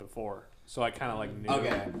Disney World before, so I kind of like knew.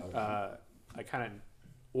 Okay. I kind of.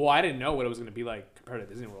 Well, I didn't know what it was going to be like compared to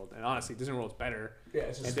Disney World, and honestly, Disney World's better. Yeah,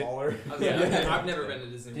 it's just And smaller. I was like, I've never been to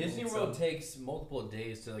Disney World. Disney so- World takes multiple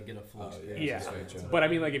days to like get a full Oh, experience. Yeah. that's very true. But I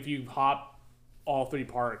mean, like if you hop all 3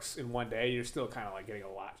 parks in one day, you're still kind of like getting a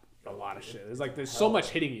lot of shit. There's so much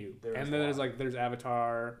hitting you, There is and a then lot. there's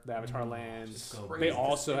Avatar, the Avatar lands. Just so They crazy.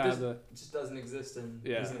 also It have the. It just doesn't exist in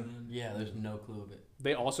Yeah. Disneyland. Yeah, there's no clue of it.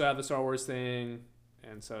 They also have the Star Wars thing,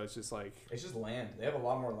 and so it's just like. It's just land. They have a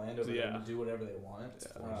lot more land over there Yeah. to do whatever they want.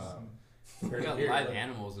 We compared to got here, live like-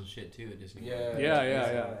 animals and shit too at Disney Yeah. World. Yeah,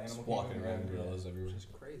 there's yeah. Animal Just walking Kingdom, around yeah. gorillas everywhere. Which is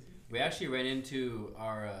crazy. We actually ran into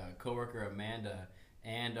our coworker Amanda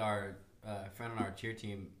and our friend on our cheer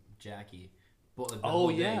team Jackie. Oh,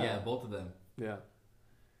 yeah. Yeah, both of them. Yeah.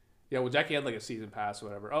 Yeah, well, Jackie had like a season pass or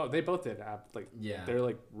whatever. Oh, they both did. Like Yeah. they're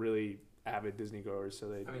like really avid Disney goers, so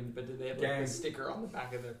they I mean, but did they have like Gang. a sticker on the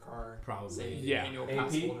back of their car? Probably. Saying Yeah. annual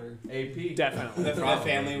pass AP? holder. AP. definitely. The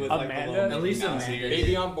family with like Amanda? the little At least Mickey Mouse Amanda. ears.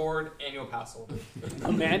 Baby on board, annual pass holder.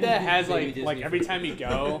 Amanda has Baby like Disney every for- time you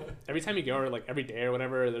go or like every day or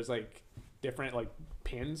whatever, there's like different like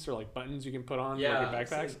pins or like buttons you can put on Yeah, like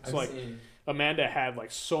your backpacks. I've So like seen. Amanda had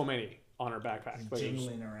like so many on her backpack. Like, it was-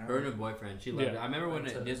 Jingling around. Her and her boyfriend. She loved Yeah. it. I remember when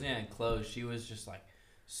That's it. Disneyland closed, she was just like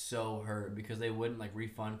so hurt because they wouldn't like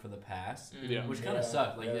refund for the pass, Yeah. which kind of Yeah.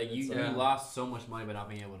 sucked. Like, Yeah, like you, it's, you yeah. lost so much money by not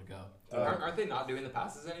being able to go. Aren't they not doing the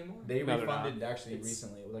passes anymore? They No, they're refunded actually It's-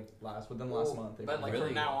 recently, like within the last month. They But like Really?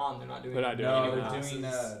 from now on, they're not doing. They're not doing annual no, it. they're doing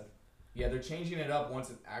passes. yeah, they're changing it up once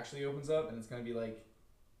it actually opens up, and it's gonna be like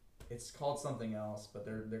It's called something else, but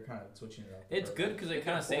they're kind of switching it up. It's good because it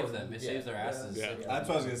kind of saves them. It saves their asses. Yeah. That's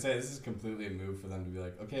what I was gonna say. This is completely a move for them to be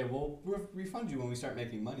like, okay, we'll refund you when we start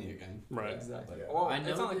making money again. Right. Exactly. Yeah. Well, I know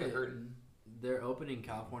it's not like that- they're hurting. They're opening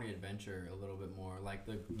California Adventure a little bit more, like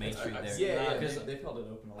the Main Street there. Yeah, Because they've held it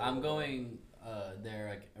open a little I'm bit. going there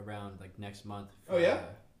like around like next month. Oh, yeah?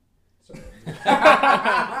 Sorry.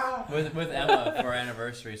 With Emma for our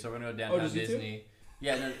anniversary, so we're gonna go downtown does he too? Disney.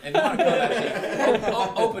 Yeah, no, if you want to come,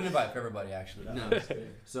 actually, open invite for everybody. Actually, no.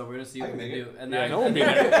 So we're gonna see I what can we make do. it. And Yeah, then no, we'll be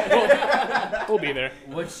there. We'll be there.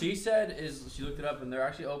 what she said is she looked it up, and they're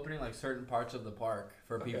actually opening like certain parts of the park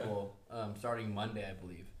for people starting Monday, I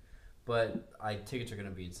believe. But tickets are gonna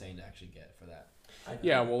be insane to actually get for that.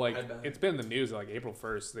 Yeah, well, like I bet. it's been in the news like April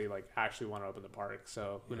 1st. They like actually want to open the park,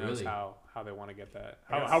 so who knows Really? how they want to get that?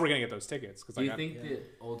 How we're gonna get those tickets? Because Do like you think the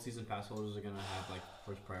old season pass holders are gonna have like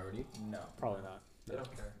first priority? No. probably not. They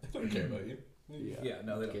don't care. I don't care about you. Yeah,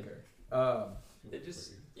 no, they don't Kid. care. They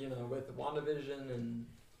just, with WandaVision and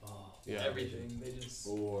Yeah. everything, they just,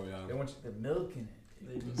 Oh They yeah. want you, they're milking it.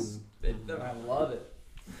 they just, they're, I love it.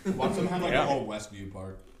 Watch them have like Yeah. a whole Westview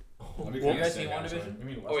park. That'd be You kinda guys sick, seen actually. WandaVision? You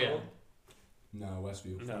mean Oh, yeah. Westworld? No,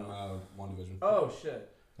 Westview No. from WandaVision. Oh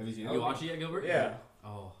shit. Have you seen You it? watch it yet, Gilbert? Yeah.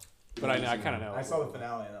 Oh. But I kind of know. I saw the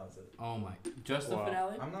finale and that was it. Oh my! Just the Wow.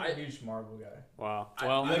 finale? I'm not a huge Marvel guy. Wow. I-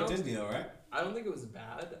 Well, You I like don't- Disney though, right? I don't think it was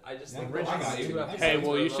bad. I just Yeah, think Rich, the I got last you. two episodes hey,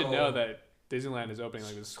 well, were you a should little- know that Disneyland is opening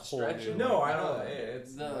like this whole Stretching? new. No, I know that.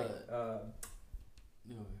 It's The- like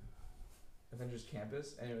No. Avengers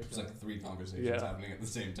Campus. Anyway, It's like 3 conversations Yeah. happening at the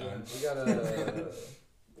same time. we got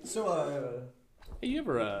So Hey, you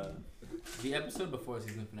ever The episode before the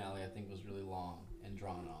season finale, I think, was really long and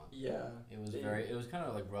drawn on. Yeah. It was They- It was kind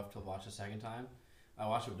of like rough to watch the second time. I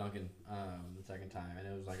watched it with Duncan the second time, and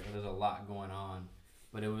it was like there's a lot going on,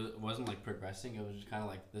 but it wasn't like progressing. It was just kind of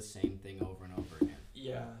like the same thing over and over again.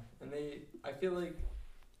 Yeah, and I feel like,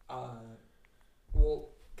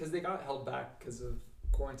 because they got held back because of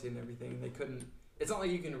quarantine and everything, they couldn't. It's not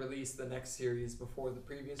like you can release the next series before the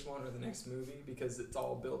previous one or the next movie because it's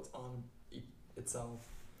all built on itself.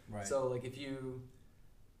 Right. So like if you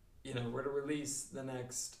were to release the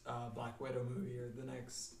next Black Widow movie or the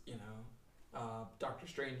next Doctor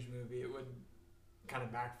Strange movie, it would kind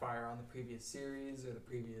of backfire on the previous series or the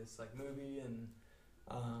previous like movie, and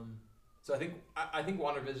so I think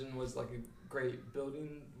WandaVision was like a great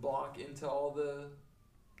building block into all the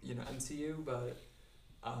MCU, but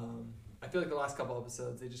I feel like the last couple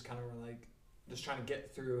episodes they just kind of were like just trying to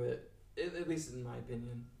get through it, at least in my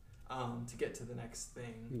opinion, to get to the next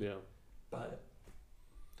thing. yeah, But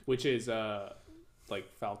which is like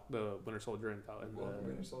the Winter Soldier and Falcon.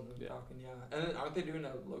 Winter Soldier and yeah. Falcon, yeah. And then aren't they doing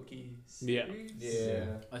a Loki Yeah. series? Yeah.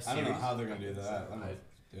 A I don't know series? how they're gonna do that. I don't know.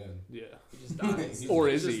 Yeah. Yeah. He just dies. Or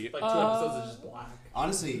It's is just, he? Like 2 episodes is just black,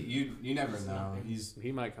 Honestly, you never know. He's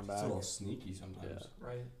He might come a back. little sneaky sometimes.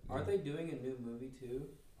 right? Aren't they doing a new movie too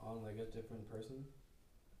on like a different person?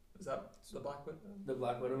 Is that the Black Widow? The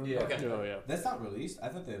Black Widow. Yeah. Okay. Oh yeah. That's not released. I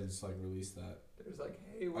thought they just like released that. There's like,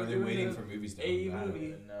 hey, we're Are they doing waiting for movies to a come out?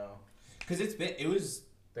 movie. No. Because it was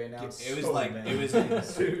They announced. It was so like- many it was-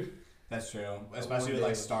 things, dude. that's true. That Especially one with day like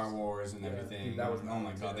was Star just- Wars and yeah, everything. that was oh my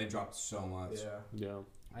nuts, god, yeah. they dropped so much. Yeah. Yeah.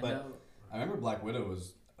 I But- know. I remember Black Widow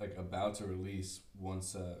was like about to release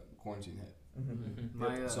once quarantine hit. Mm-hmm.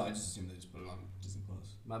 My So I just assumed they just put it on Disney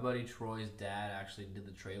Plus. my buddy Troy's dad actually did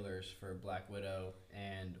the trailers for Black Widow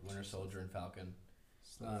and Winter Soldier and Falcon.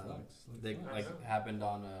 They I like know. happened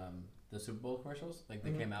on the Super Bowl commercials. Like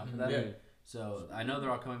they Mhm. came out for Mhm. that. Yeah. So I know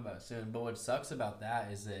they're all coming back soon. But what sucks about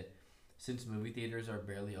that is that since movie theaters are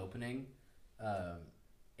barely opening,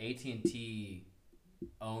 AT&T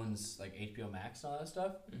owns like HBO Max and all that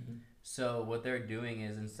stuff. Mm-hmm. So what they're doing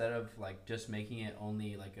is instead of like just making it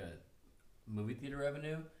only like a movie theater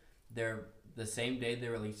revenue, they're the same day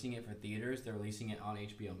they're releasing it for theaters, they're releasing it on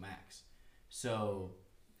HBO Max. So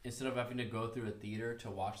instead of having to go through a theater to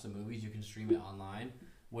watch the movies, you can stream it online,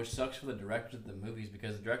 which sucks for the directors of the movies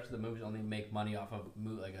because the directors of the movies only make money off of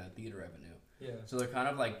like a theater revenue. Yeah. So they're kind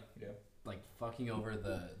of like Yeah. like fucking over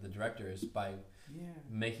the directors by Yeah.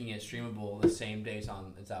 making it streamable the same day it's out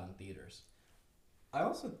in theaters.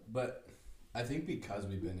 But I think because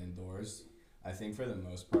we've been indoors, I think for the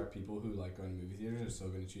most part, people who like going to movie theaters are still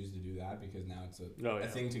going to choose to do that because now it's a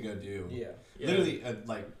thing to go do. Yeah. Yeah. Literally,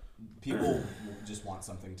 like people just want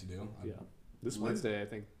something to do. Yeah. This What? Wednesday, I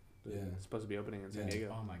think. Yeah. It's supposed to be opening in San Yeah.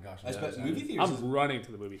 Diego. Oh my gosh. I suppose Yeah. movie theaters. I'm running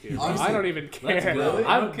to the movie theater. Honestly, I don't even care. go.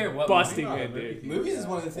 I don't care what busting movie. in, dude. Movies is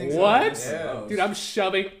one of the things. What? that I miss the Yeah. most. Dude, I'm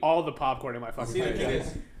shoving all the popcorn in my fucking See, the face. thing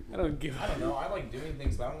is, I don't give. I don't know. I like doing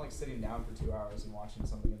things, but I don't like sitting down for 2 hours and watching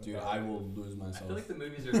something. In the Dude, dark. I will lose I myself. feel like the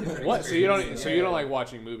movies are different. What? So you don't? experiences. So you don't like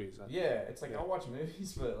watching movies? Then? Yeah, it's like Yeah. I'll watch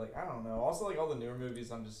movies, but like I don't know. Also, like all the newer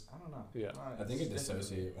movies, I don't know. Yeah. I think I It's different.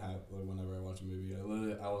 dissociate whenever I watch a movie.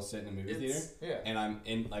 I will sit in a movie theater It's- Yeah. and I'm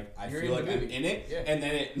in like I You're feel in like the I'm movie. in it, Yeah. and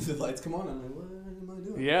then the lights come on. I'm like, what am I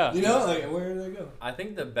doing? Yeah. You know, like where did I go? I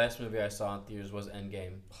think the best movie I saw in theaters was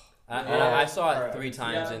Endgame. Yeah. I saw it Alright. 3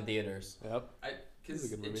 times Yeah. in theaters. Yep. Because It's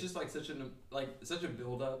a good movie. it's just like such a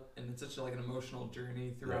build up, and it's such like an emotional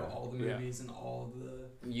journey throughout Yeah. all the Yeah. movies and all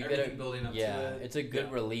the You everything get building up yeah, to it. it's a good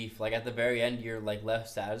Yeah. relief. Like at the very end, you're like left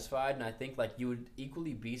satisfied, and I think like you would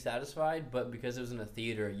equally be satisfied, but because it was in a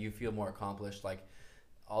theater, you feel more accomplished. Like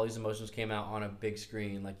all these emotions came out on a big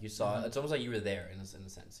screen. Like you saw, Mhm. it's almost like you were there in a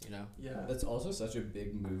sense, you know. Yeah. That's also such a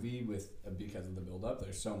big movie because of the build up.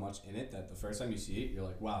 There's so much in it that the first time you see it, you're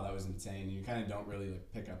like, wow, that was insane. And you kind of don't really like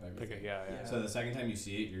pick up everything. Okay. Yeah. Yeah. So the second time you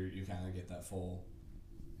see it, you kind of get that full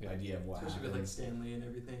Yeah. idea of what Especially with like happened. Stanley and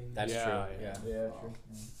everything. That's Yeah, true. yeah. Yeah. Yeah. Wow.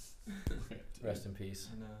 True. Rest in peace.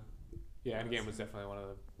 I know. Yeah. Endgame was definitely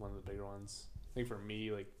one of the bigger ones. I think for me,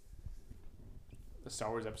 like the Star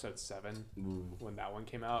Wars Episode 7 Ooh. when that one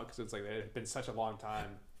came out, because it's like it had been such a long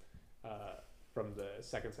time from the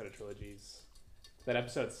second set of trilogies that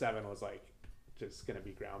Episode 7 was like just gonna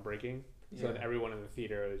be groundbreaking. So Yeah. then everyone in the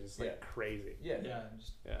theater was just like Yeah. crazy. Yeah. Yeah.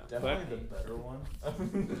 Just Yeah. Definitely the better one.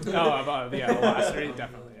 Yeah, the last three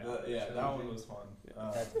definitely. Yeah. Yeah, that one was fun.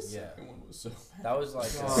 Yeah. Second one was so That was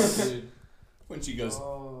like Oh, dude. when she goes,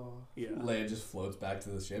 Yeah. Leia just floats back to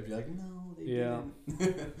the ship. You're like, no, they Yeah.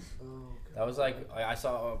 didn't. that was like I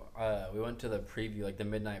saw. We went to the preview, like the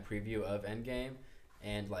midnight preview of Endgame,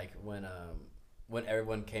 and like when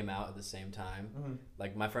everyone came out at the same time, Mhm.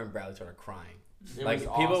 like my friend Bradley started crying. It Like was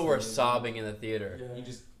people awesome, were dude. sobbing in the theater. yeah. You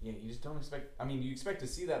just don't expect. I mean, you expect to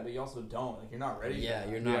see that, but you also don't. Like you're not ready. Yeah, for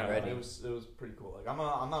that. you're not Yeah. ready. It was pretty cool. Like I'm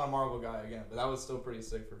not a Marvel guy again, but that was still pretty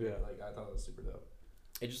sick for me. Yeah. Like I thought it was super dope.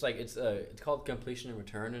 It's just like it's called completion and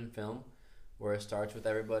return in film, where it starts with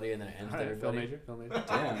everybody and then it ends All with right, film everybody. major.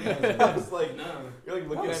 I Damn. was like, No. you're like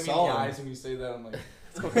looking Oh, at me in the solid. eyes when you say that. I'm like,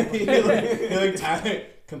 you're like Tyler,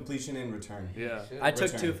 completion and return. Yeah. shit. I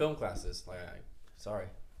took Return. 2 film classes. Like, sorry.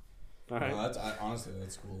 All right. No, honestly,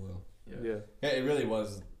 that's cool though. Yeah. Yeah, it really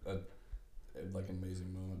was like an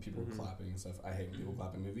amazing moment. People Mhm. were clapping and stuff. I hate when people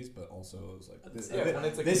clap in movies, but also it was like, this, Yeah, when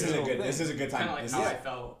it's a this is a controlled good. thing. This is a good Kind time. of like This how is- I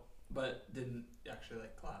felt, but didn't actually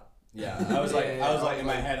like clap. yeah, I was like, Yeah, I was yeah, like in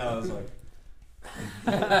my like- head, I was like,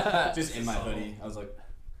 just in my hoodie, I was like,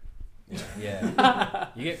 Yeah.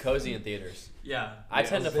 You get cozy in theaters. Yeah. I Yeah,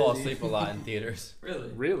 tend I to was fall busy. asleep a lot in theaters. Really.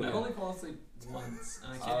 Really? I've only fallen asleep once,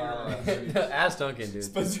 and I can't even remember. Ask Duncan, dude.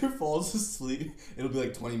 Spencer falls asleep. It'll be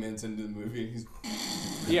like 20 minutes into the movie, and he's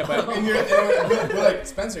Yeah, but and we're like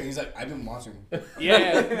Spencer, and he's like, I've been watching.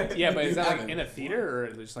 yeah, but is You that like haven't. in a theater or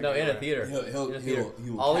just like No, in a anywhere? theater. He'll In a theater. he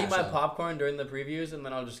will I'll eat cash my out. popcorn during the previews, and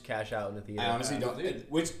then I'll just cash out in the theater. I honestly Yeah, don't.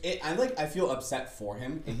 dude. I feel upset for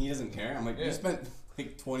him, and he doesn't care. I'm like, Yeah. you spent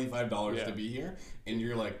like $25 Yeah. to be here, and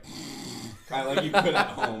you're like, kind of like you could at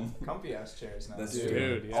home. comfy ass chairs now. That's dude.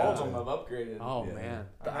 true. Dude, All of yeah. them have upgraded. Oh Yeah. man.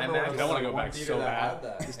 I I'm remember actually- when I wanna there go was back one theater so that bad. had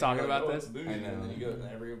that. Just And talking you're about like, oh, this. it's bougie. I know. And then you go, and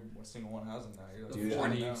every single one has them now. You're like, The Dude, 4D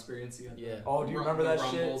I know. experience you got. Yeah. The Oh, do you remember that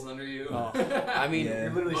shit? rumbles under you. Oh. I mean, Yeah.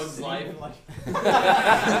 You're literally Bugs sitting Life. in, like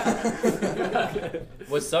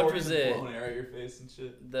what sucked was it blowing air at your face and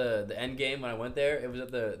shit. the end game when I went there. It was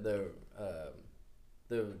at the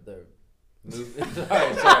movie.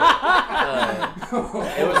 sorry.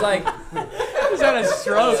 It was like He's had a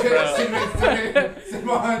stroke, bro.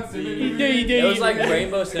 it was like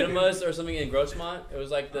Rainbow Cinemas or something in Grossmont. It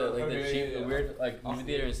was like the Okay, cheap, yeah. the weird like movie Oh,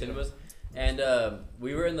 theater in yeah. cinemas, and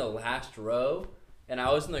we were in the last row, and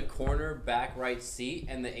I was in the corner back right seat,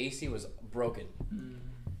 and the AC was broken.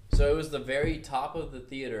 So it was the very top of the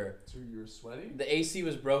theater. So you were sweating? The AC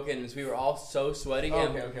was broken, and so we were all so sweaty, Oh,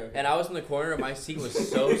 and, okay. and I was in the corner, and my seat was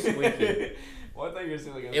so squeaky. Well, I thought you were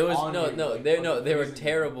saying like It was on you, like, they were freezing.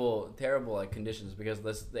 terrible like conditions because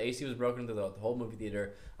the AC was broken through the whole movie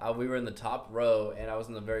theater. We were in the top row, and I was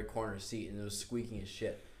in the very corner seat, and it was squeaking as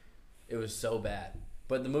shit. It was so bad,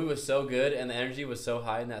 but the movie was so good, and the energy was so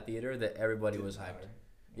high in that theater that everybody was hyped.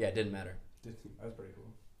 Yeah, it didn't matter. That was pretty cool.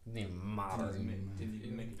 It didn't matter. Didn't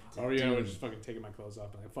even make it. Oh yeah, I was just fucking taking my clothes off.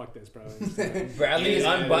 Like, fuck this, bro. Bradley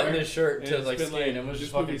Yeah, unbuttoned yeah. his shirt to It's like been skin, and was this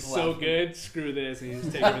just fucking movie's so laughing. good. Screw this, and he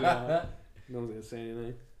just take everything off. No one's gonna say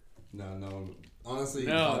anything. No. Honestly,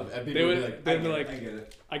 No, people they would would- be like, they'd I be get like- it, I get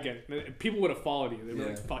it. I get it. People would have followed you. They'd be Yeah.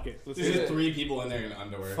 like, fuck it. Let's There's do just it. 3 people in there in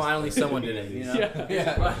underwear. Finally, someone did it. You know? Yeah.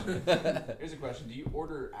 Yeah. Here's a question: do you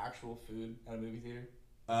order actual food at a movie theater?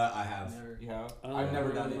 I have. Never. You have? I've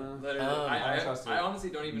never done it. Literally, I don't trust it. I honestly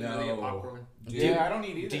don't even really No. get popcorn. Yeah, I don't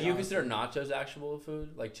eat either. Do you consider nachos actual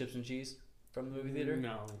food, like chips and cheese from the movie theater?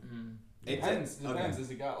 No. Depends. Okay.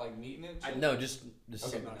 Does it got like meat in it? No, just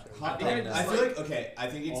Okay, nachos. Hot I think dog. it's I feel like- like okay. I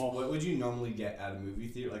think it's Oh. what would you normally get at a movie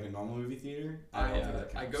theater, like a normal movie theater? I don't think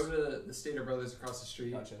that I counts. go to the Stater Brothers across the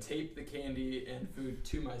street, Gotcha. tape the candy and food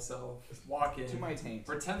to myself, walk in, To my taint.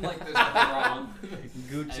 pretend like there's nothing wrong,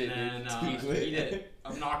 Gooch it, and dude. then eat it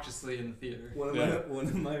obnoxiously in the theater. One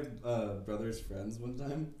of my brother's friends one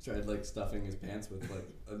time tried like stuffing his pants with like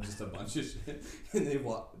just a bunch of shit, and they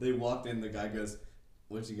walked in. The guy goes,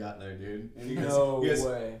 "What you got there, dude?" And he goes,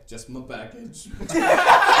 way. "Just my package."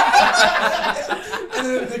 And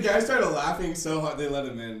then the guy started laughing so hard they let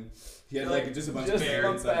him in. He had like just a bunch of Just beer my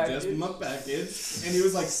and stuff. Just package. my package. And he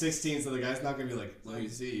was like 16, so the guy's not gonna be like, "Let me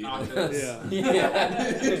see." Nachos. Yeah.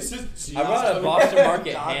 Yeah. It's just I brought a Boston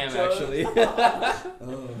Market ham Nachos. actually.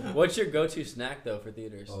 Oh. What's your go-to snack though for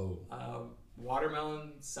theaters? Oh,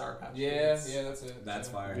 Watermelon, Sour Patch Yeah, Kids. yeah, that's it. that's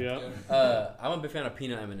fire. Yeah. I'm a big fan of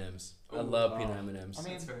peanut M&Ms. I Ooh, love wow. peanut M&Ms. I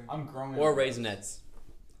mean, That's fair. I'm growing. Or up. Raisinets.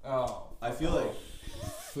 Oh. I feel like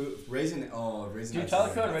raisin. Dude,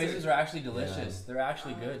 chocolate covered raisins are actually delicious. They're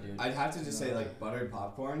actually good, dude. I'd have to just say like buttered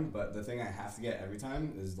popcorn, but the thing I have to get every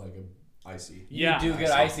time is like a icy. Yeah. You do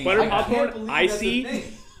get icy. Butter I can't popcorn, believe that's a icy, thing.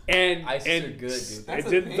 and Ices are good, dude. That's I a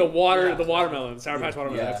did thing? the Yeah. watermelon, Sour Patch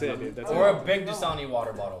watermelon. Yeah. That's it, dude. That's Or it. a big Dasani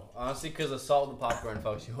water bottle. Honestly, because the salt and the popcorn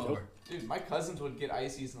fucks you over. Dude, my cousins would get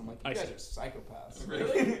ices, and I'm like, you Icy. guys are psychopaths.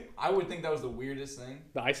 Really? I would think that was the weirdest thing.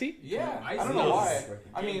 The icy? Yeah, I Icy don't know is why.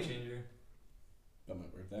 I Game mean, changer. On my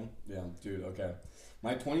birthday? Yeah, dude. Okay,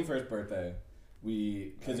 my 21st birthday.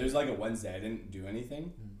 Because it was like a Wednesday. I didn't do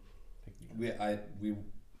anything. We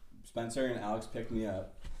Spencer and Alex picked me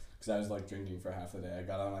up because I was like drinking for half the day. I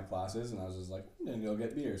got out of my classes and I was just like, I'm gonna go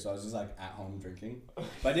get beer. So I was just like at home drinking,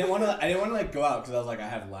 but I didn't want to like go out because I was like, I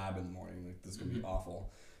have lab in the morning. Like this is gonna be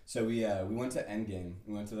awful. So we went to Endgame.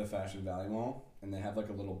 We went to the Fashion Valley Mall and they have like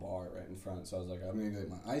a little bar right in front. So I was like, I'm gonna get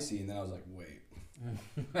my icy, and then I was like,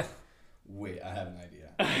 wait, I have an idea.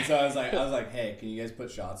 And so I was like, hey, can you guys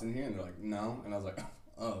put shots in here? And they're like, no. And I was like,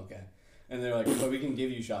 oh, okay. And they're like, but we can give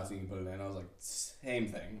you shots and you can put it in. And I was like, same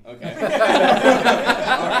thing. Okay.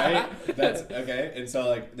 All right. That's okay. And so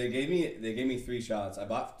like they gave me 3 shots. I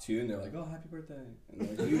bought 2 and they're like, oh, happy birthday.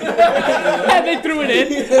 And they're like, Yeah, they threw it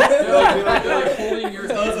in. They're like holding your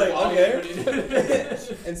So I was hand like, while okay. you're putting it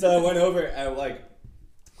in. And so I went over and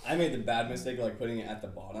I made the bad mistake of like putting it at the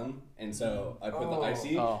bottom, and so I put the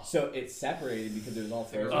icy, so it separated because it was all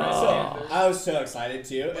frozen. Oh. So I was so excited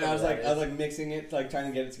too, and I was like mixing it, like trying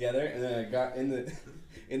to get it together, and then I got in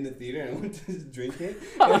the theater and I went to drink it,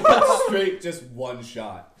 and it was straight just one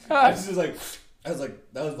shot. I was like,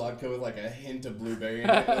 that was vodka with like a hint of blueberry in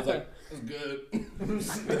it. I was like, it was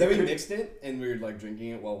good. But then we mixed it, and we were like drinking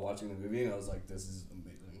it while watching the movie, and I was like, this is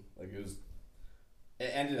amazing. Like it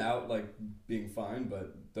ended out like being fine,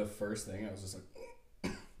 but the first thing I was just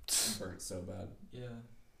like burnt so bad. Yeah.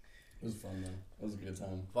 It was fun though. It was a good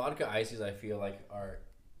time. Vodka ices, I feel like, are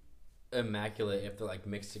immaculate if they're like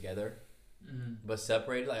mixed together, but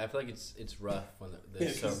separated. Like I feel like it's rough when they're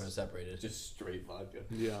Yeah, served and separated. Just straight vodka.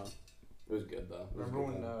 Yeah. It was good though. It was a remember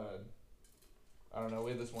good when time. I don't know, we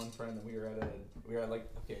had this one friend that we were at like,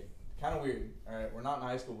 okay, kind of weird. All right, we're not in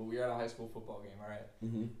high school, but we were at a high school football game. All right.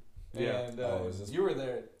 Mm-hmm. Yeah. And is this- you were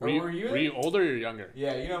there. Were Or you, were you? were you older or younger?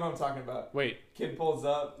 Yeah, you know what I'm talking about. Wait. Kid pulls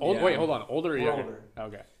up. Yeah. Wait, hold on. Older or We're younger?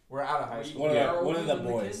 older. Okay. We're out of high school. One Yeah, of older the than the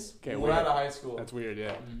boys. Okay, We're weird. out of high school. That's weird,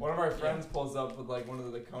 yeah. One of our friends pulls up with like one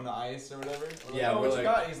of the Kona Ice or whatever. We're Yeah, like, oh, we're what you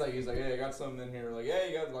like- got? He's like, hey, I got something in here. We're like, yeah,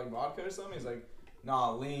 you got like vodka or something? He's like,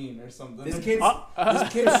 nah, lean or something. This kid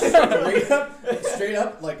straight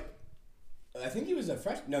up like. I think he was a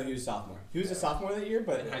freshman. No, he was a sophomore. He was a sophomore that year,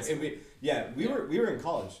 but In high school. we were in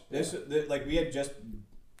college. We had just.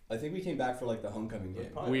 I think we came back for like the homecoming game.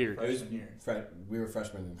 Probably Weird. like It was freshman year. we were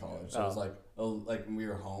freshmen in college, so it was like we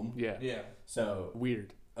were home. Yeah. Yeah. So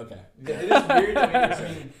Weird. okay, Yeah, it is weird.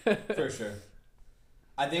 I mean, for sure.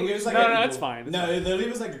 I think it was like No, that's fine. No, it literally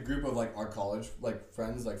was like a group of like our college like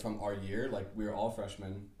friends like from our year. Like we were all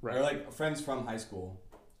freshmen, Right. or like friends from high school.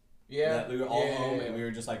 yeah. That we were all yeah, home yeah, and we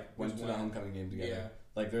were just like went to the went. homecoming game together. Yeah.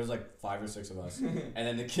 Like there was like 5 or 6 of us, and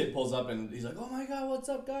then the kid pulls up and he's like, "Oh my god, what's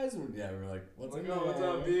up, guys?" And we're like, "What's Like, up, oh, what's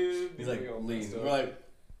up, dude? He's like, all "Lean." messed up. We're like,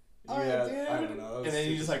 "All right, Yeah, dude." I don't know. That was And then he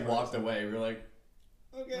super just like walked surprising. away. We're like,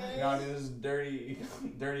 "Okay." No, dude, this is dirty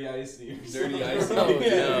icy. Or Dirty something. icy. Oh,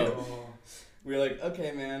 Yeah. no. We were like,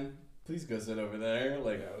 "Okay, man, please go sit over there."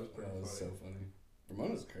 Like, Yeah, it was pretty that was so funny. funny.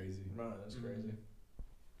 Ramona's crazy. No, that's crazy.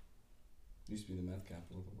 Used to be the meth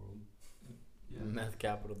capital of the world. Yeah. Meth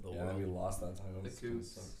capital of the Yeah, world. we lost that title. The It kinda Cougs.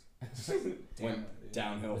 sucks. Damn Went it,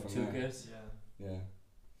 downhill The from there. Tukas. Yeah. Yeah.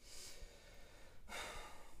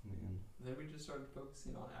 Man. Then we just started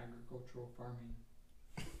focusing on agricultural farming.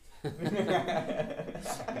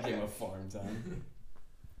 Became a farm town.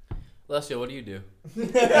 Alessio, what do you do?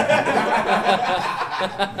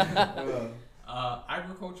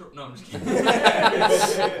 Agricultural. No, I'm just kidding.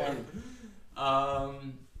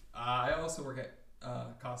 I also work at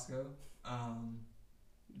Costco.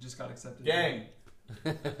 Just got accepted. Gang.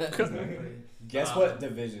 Exactly. Guess what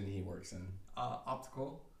division he works in?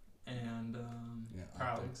 Optical and Yeah,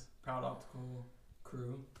 Proud optics. Optical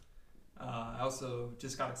crew. I also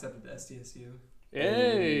just got accepted to SDSU.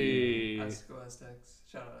 Hey. Let's go Aztecs.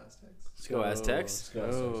 Shout out Aztecs. Let's go Aztecs.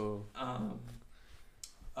 Let's go.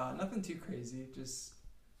 Nothing too crazy. Just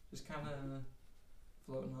kind of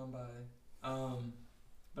floating on by.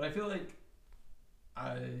 But I feel like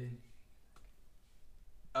I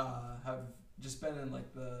have just been in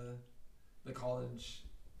like the college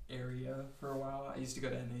area for a while. I used to go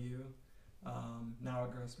to NAU. Now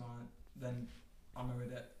at Grossmont. Then on my way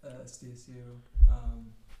to SDSU.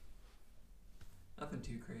 Nothing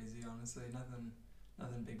too crazy, honestly.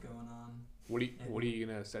 Nothing big going on. What are you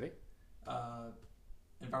gonna study?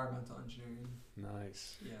 Environmental engineering.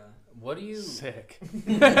 Nice. Yeah. What do you? Sick.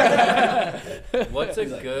 What's a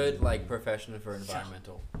good like profession for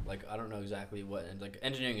environmental? Like I don't know exactly what. Like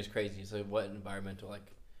engineering is crazy. So what environmental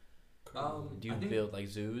like? Do you I think, build like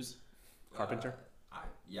zoos? Carpenter. I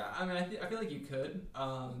feel like you could.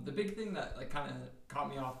 The big thing that like kind of caught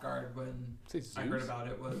me off guard when Say I heard zoos? about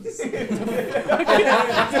it was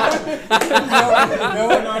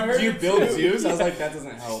Do you build zoos? I was like, that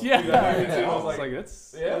doesn't help. Yeah. Yeah. I was like,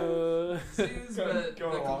 that's zoos, but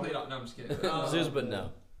Go the along. complete. No, I'm just kidding. Zoos, but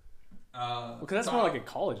no. Well, cause that's so more I- like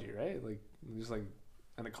ecology, right? Like just like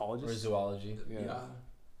an ecologist. Or zoology. Yeah.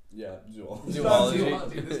 Yeah, zoology.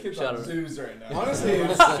 Zoology. This kid's Shout on out. zoos right now. Honestly,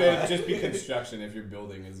 it should just be construction if you're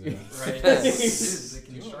building a zoo. Right. Zoos,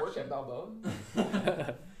 the Do you work construction. at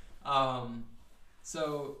Balboa?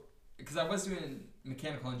 So, because I was doing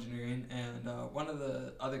mechanical engineering, and one of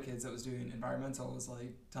the other kids that was doing environmental was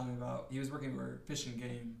like telling me about, he was working for Fish and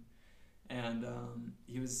Game, and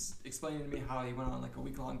he was explaining to me how he went on like a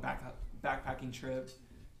week-long backpacking trip,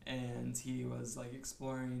 and he was like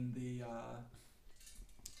exploring the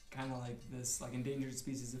kind of like this like endangered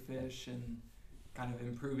species of fish and kind of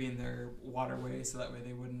improving their waterway so that way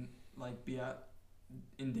they wouldn't like be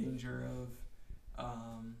in danger of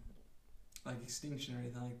like extinction or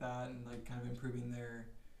anything like that, and like kind of improving their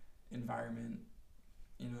environment,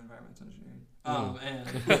 environmental engineering.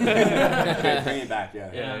 Okay, bring it back, yeah.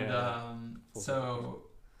 And so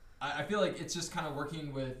I feel like it's just kind of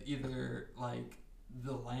working with either like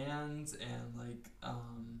the land and like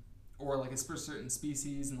or like it's for certain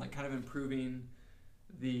species and like kind of improving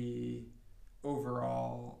the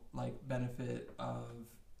overall like benefit of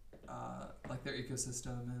like their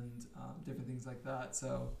ecosystem and different things like that.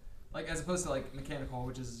 So like as opposed to like mechanical,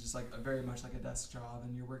 which is just like a very much like a desk job,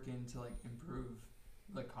 and you're working to like improve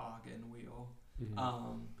the cog and wheel. Mhm.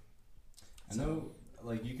 I know,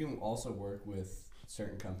 like, you can also work with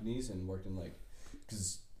certain companies and work in, like,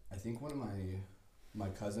 because I think one of my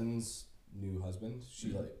cousin's new husband,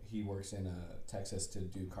 he works in Texas to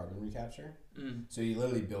do carbon recapture. So he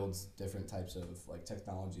literally builds different types of, like,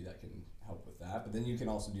 technology that can help with that. But then you can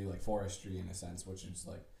also do, like, forestry in a sense, which is,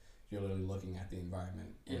 like, you're literally looking at the environment.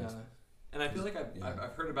 Yeah, and I feel like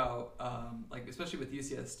I've heard about like especially with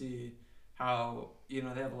UCSD how they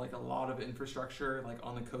have like a lot of infrastructure like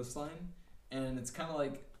on the coastline, and it's kind of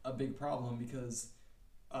like a big problem because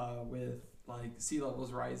with like sea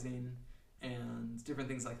levels rising and different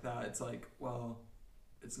things like that, it's like, well,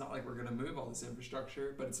 it's not like we're gonna move all this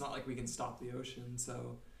infrastructure, but it's not like we can stop the ocean.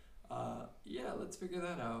 So let's figure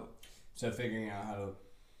that out. So figuring out how to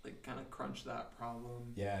Like kind of crunch that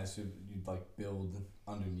problem. Yeah, so you'd like build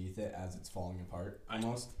underneath it as it's falling apart,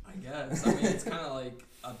 almost. I guess. I mean, it's kind of like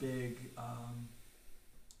a big,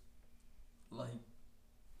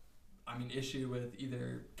 issue with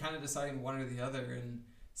either kind of deciding one or the other and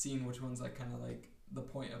seeing which one's like kind of like the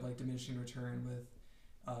point of like diminishing return with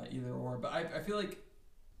either or. But I feel like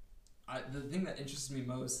the thing that interests me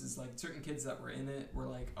most is like certain kids that were in it were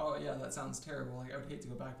like, oh yeah, that sounds terrible. Like I would hate to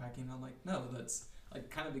go backpacking. And I'm like, no, that's like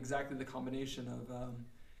kind of exactly the combination of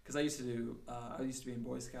because I used to be in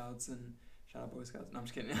Boy Scouts, and shout out Boy Scouts. No, I'm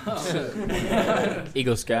just kidding.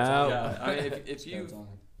 Eagle Scout. Yeah, I mean if you Scouts on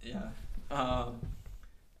it.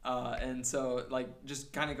 and so like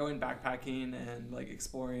just kind of going backpacking and like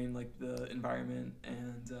exploring like the environment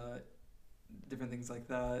and different things like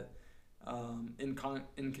that.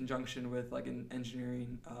 in conjunction with like in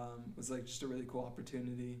engineering was like just a really cool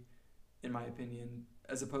opportunity, in my opinion,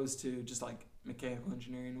 as opposed to just like mechanical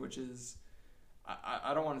engineering, which is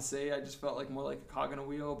I don't want to say, I just felt like more like a cog in a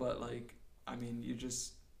wheel, but like, I mean, you're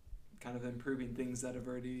just kind of improving things that have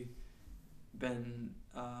already been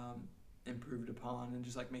improved upon, and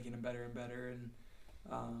just like making them better and better, and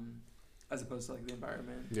as opposed to like the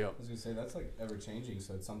environment. Yeah. I was gonna say that's like ever changing,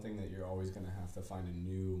 so it's something that you're always gonna have to find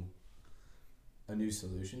a new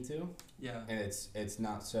solution to. Yeah. And it's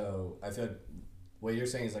not so. I feel like what you're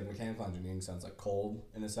saying is like mechanical engineering sounds like cold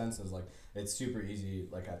in a sense. Is like it's super easy.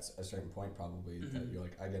 Like at a certain point, probably that you're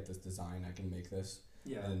like, I get this design, I can make this.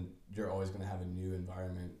 Yeah. And you're always gonna have a new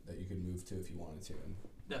environment that you could move to if you wanted to, and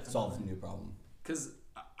Definitely. solve a new problem. Because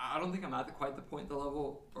I don't think I'm at quite the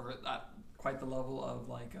level of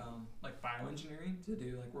like bioengineering to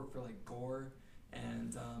do like work for like gore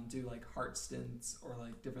and do like heart stints or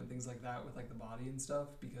like different things like that with like the body and stuff,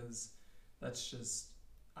 because that's just,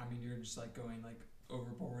 I mean, you're just like going like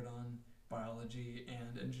overboard on biology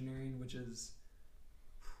and engineering, which is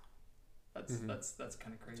that's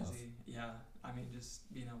kind of crazy. Tough. Yeah, I mean,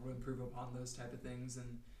 just being able to improve upon those type of things,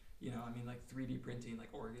 and I mean, like 3D printing like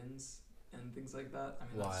organs and things like that. I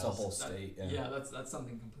mean, that's the whole state. yeah, that's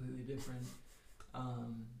something completely different.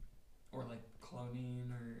 Or like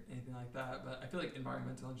cloning or anything like that. But I feel like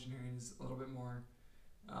environmental engineering is a little bit more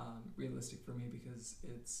realistic for me, because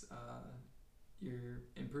it's you're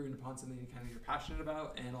improving upon something you kind of you're passionate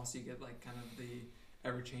about, and also you get like kind of the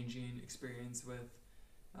ever-changing experience with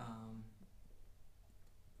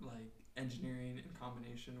like engineering in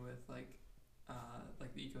combination with like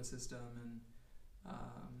the ecosystem and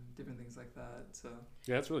different things like that. So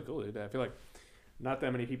Yeah, that's really cool, dude. I feel like not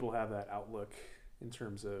that many people have that outlook in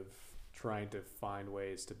terms of trying to find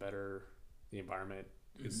ways to better the environment,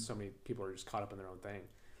 because so many people are just caught up in their own thing.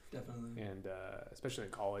 Definitely. And especially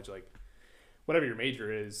in college, like whatever your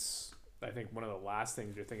major is, I think one of the last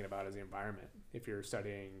things you're thinking about is the environment if you're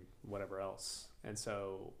studying whatever else. And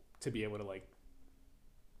so to be able to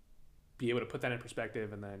put that in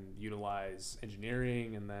perspective and then utilize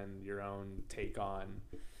engineering and then your own take on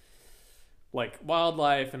like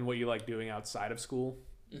wildlife and what you like doing outside of school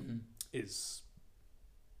is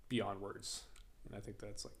beyond words. And I think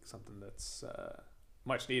that's like something that's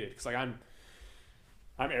much needed, because like I'm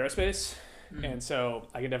aerospace, and so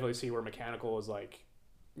I can definitely see where mechanical is like,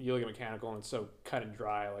 you look at mechanical and it's so cut and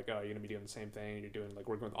dry, like, oh, you're gonna be doing the same thing, you're doing like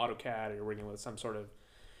working with AutoCAD, or you're working with some sort of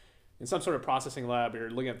processing lab, you're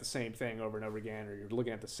looking at the same thing over and over again, or you're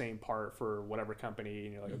looking at the same part for whatever company,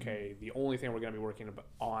 and you're like, okay, the only thing we're going to be working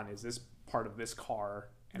on is this part of this car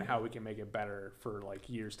and how we can make it better for like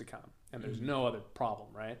years to come. And there's no other problem,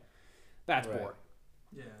 right? That's boring.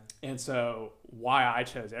 Yeah. And so why I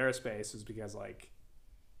chose aerospace is because like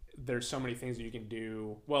there's so many things that you can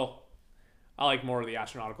do. Well, I like more of the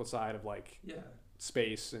astronautical side of like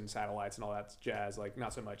space and satellites and all that jazz, like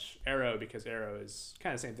not so much aero, because aero is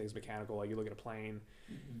kind of the same thing as mechanical. Like you look at a plane,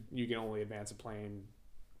 you can only advance a plane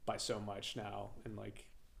by so much now, and like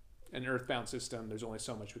an earthbound system, there's only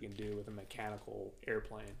so much we can do with a mechanical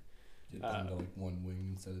airplane. Get down to like one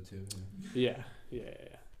wing instead of two. Yeah.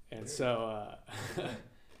 And so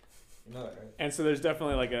You know that, right? and so there's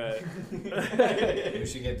definitely like a We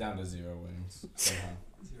should get down to 0 wings somehow.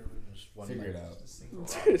 Figure it out.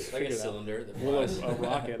 Like a cylinder that well, flies. a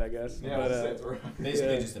rocket, I guess. Yeah, But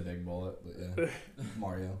Basically yeah. just a big bullet, but yeah.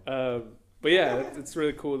 Mario. But yeah, it's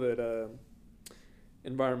really cool that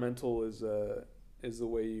environmental is the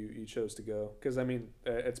way you chose to go, because I mean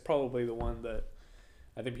it's probably the one that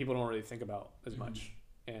I think people don't really think about as much,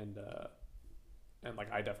 and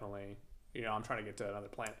like I definitely, I'm trying to get to another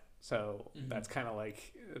planet, so that's kind of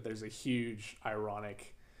like there's a huge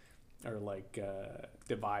ironic or like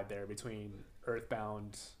divide there between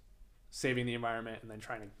earthbound, saving the environment, and then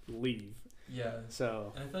trying to leave. Yeah.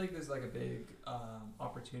 So And I feel like there's like a big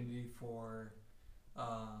opportunity for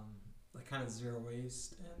like kind of zero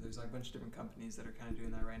waste, and there's like a bunch of different companies that are kind of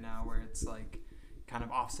doing that right now, where it's like kind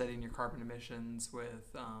of offsetting your carbon emissions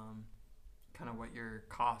with kind of what your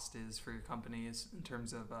cost is for your company is in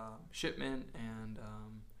terms of shipment and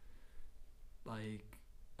like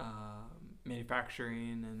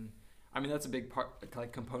manufacturing. And I mean that's a big part,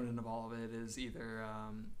 like component of all of it is either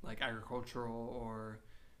like agricultural or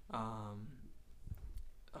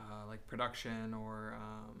like production or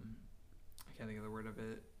I can't think of the word of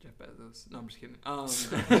it. Jeff Bezos. No, I'm just kidding.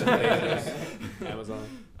 Amazon.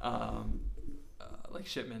 Like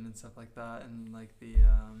shipment and stuff like that, and like the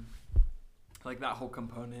like that whole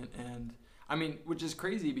component. And I mean, which is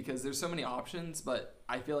crazy because there's so many options, but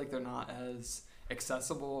I feel like they're not as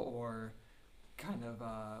accessible or kind of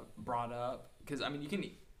brought up, because I mean you can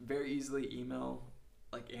very easily email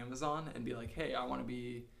like Amazon and be like, hey,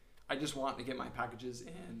 I just want to get my packages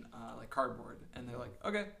in like cardboard, and they're like,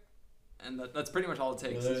 okay, and that's pretty much all it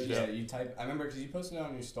takes. Yeah, you type. I remember because you posted it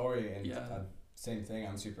on your story, and Yeah. Same thing.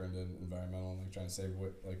 I'm super into environmental, like trying to save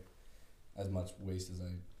like as much waste as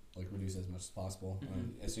I like reduce as much as possible.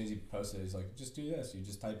 And as soon as you post it, it's like just do this. You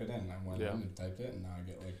just type it in. And I went in and typed it, and now I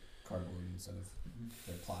get like cardboard instead of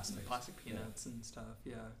their plastic. Plastic peanuts and stuff.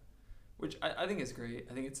 Yeah, which I think is great.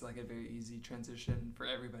 I think it's like a very easy transition for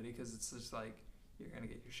everybody because it's just like you're gonna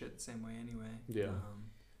get your shit the same way anyway. Yeah.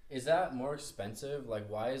 Is that more expensive? Like,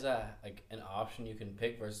 why is that like an option you can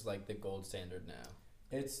pick versus like the gold standard now?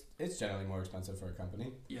 It's generally more expensive for a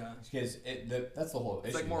company. Yeah. Because that's the whole issue.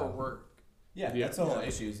 It's like more though. work. Yeah, that's the whole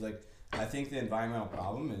issue. Is like I think the environmental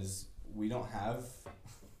problem is we don't have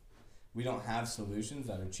solutions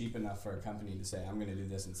that are cheap enough for a company to say I'm going to do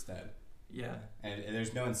this instead. Yeah. And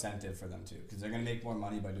there's no incentive for them to, because they're going to make more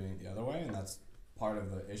money by doing it the other way, and that's part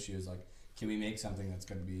of the issue. Is like, can we make something that's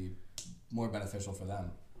going to be more beneficial for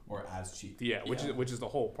them or as cheap? Yeah, which is the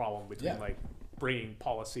whole problem between Yeah. like bringing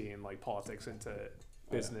policy and like politics into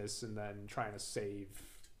business and then trying to save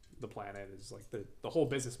the planet is like the whole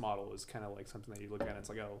business model is kind of like something that you look at and it's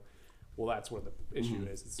like, oh, well, that's where the issue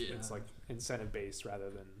is. It's like incentive based rather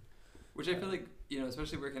than. Which I feel like,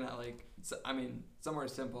 especially working at like, I mean, somewhere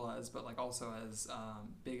as simple as, but like also as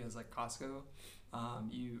big as like Costco,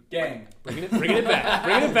 Gang. Bringing it back.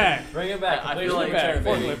 Bring it back. I feel like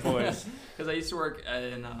Forklift boys. because I used to work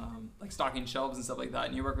in like stocking shelves and stuff like that,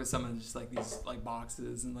 and you work with some of just like these like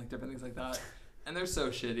boxes and like different things like that, and they're so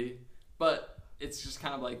shitty, but it's just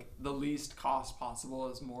kind of like the least cost possible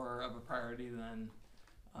is more of a priority than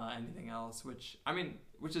anything else, which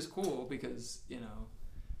is cool because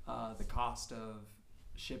the cost of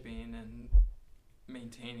shipping and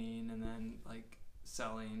maintaining and then like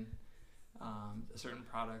selling a certain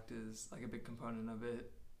product is like a big component of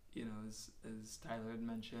it, as Tyler had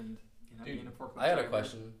mentioned, Dude, being a forklift I got a driver.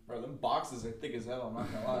 question. Bro, them boxes are thick as hell. I'm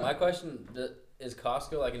not gonna lie. My question is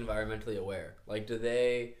Costco like environmentally aware? Like, do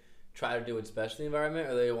they try to do what's best for the environment,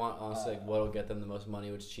 or they want honestly like what'll get them the most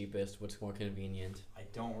money, what's cheapest, what's more convenient? I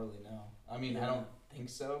don't really know. I mean, I don't think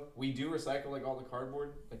so. We do recycle like all the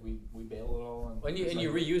cardboard. Like we bail it all. And you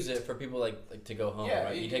reuse it for people like to go home, Yeah,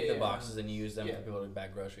 right? You yeah, take the yeah. boxes and you use them Yeah. for people to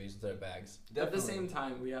bag groceries instead of bags. At the same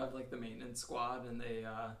time, we have like the maintenance squad, and they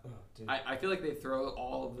dude. I feel like they throw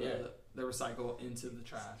all of Yeah. the recycle into the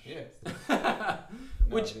trash. Yeah.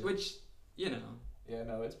 which Yeah,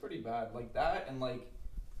 no, it's pretty bad. Like that, and like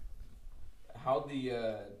how the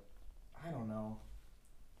I don't know,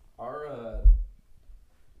 our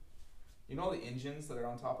all the engines that are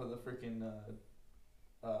on top of the freaking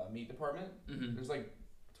meat department. Mhm. There's like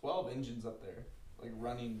 12 engines up there, like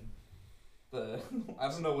running the. I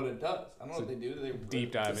don't know what it does. I don't know what they do. They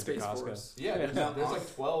Deep dive the into Space Costco. Force. Yeah, there's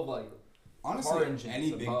like 12 like. Car Honestly, engines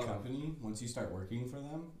any big above. company, once you start working for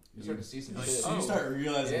them, You start to see some Like, shit. you start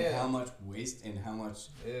realizing Yeah. how much waste and how much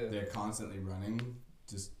Yeah. they're constantly running.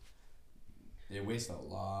 Just they waste a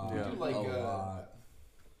lot. Yeah. We do, like, a lot.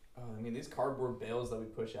 I mean, these cardboard bales that we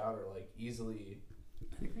push out are like easily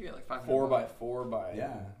I think we get like 500 4 by 4 by.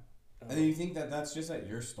 Yeah. And then you think that that's just at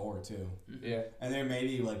your store too. Mhm. Yeah. And there may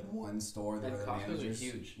be like one store that And are Costco's are managers.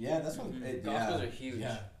 huge. Yeah, that's what. Mhm. It, Costco's yeah. are huge.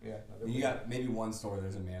 Yeah. Yeah. And you got maybe one store.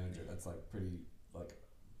 There's a manager that's like pretty like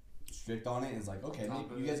strict on it. And it's like, okay, Top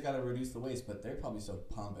maybe of you it. guys got to reduce the waste, but they're probably still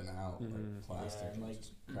pumping out Mhm. like plastic Yeah, and like-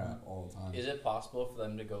 just crap all the time. Is it possible for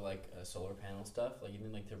them to go like solar panel stuff? Like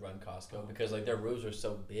even like to run Costco because like their roofs are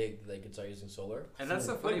so big they could start using solar. And that's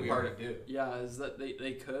the I feel funny like we part. already do. Yeah, is that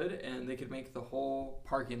they could, and they could make the whole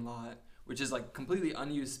parking lot, which is like completely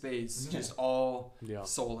unused space, Yeah. just all Yeah.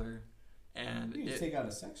 solar. And You can just take out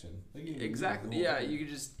a section. Like, you can exactly, do the whole yeah, thing.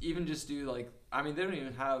 you could just do like, I mean, they don't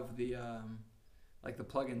even have the like the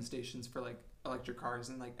plug-in stations for like electric cars,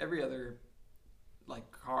 and like every other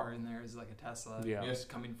like car in there is like a Tesla, Yeah. just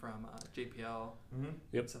coming from JPL Mm-hmm.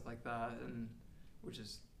 Yep. and stuff like that, and which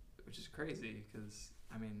is crazy because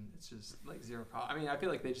I mean it's just like zero problem. I mean I feel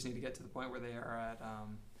like they just need to get to the point where they are at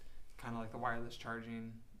kind of like the wireless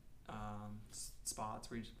charging spots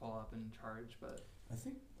where you just pull up and charge, but I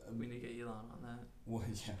think. we need to get Elon on that. Well,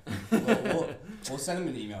 yeah. we'll send him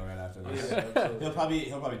an email right after this. He'll probably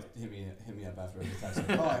hit me up after the text.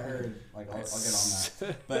 Like, oh, I heard. Like, I'll get on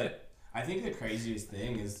that. But I think the craziest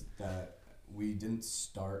thing is that we didn't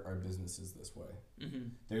start our businesses this way. Mm-hmm.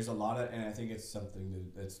 There's a lot of, and I think it's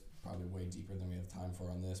something that's probably way deeper than we have time for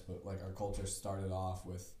on this. But like our culture started off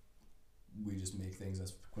with we just make things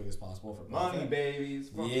as quick as possible for Money, profit.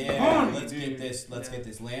 babies. Yeah, Money, let's dude. get this. Let's get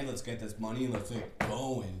this land. Let's get this money. Let's get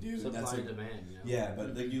going, dude. Supply That's and like, demand. You know? yeah,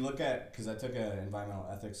 but like you look at, because I took an environmental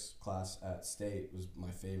ethics class at State, was my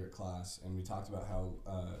favorite class, and we talked about how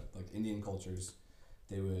like Indian cultures,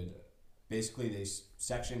 they would basically they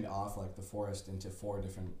sectioned off like the forest into 4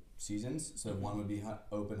 different seasons. So one would be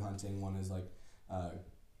open hunting, one is like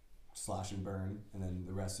slash and burn, and then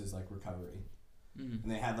the rest is like recovery. Mm.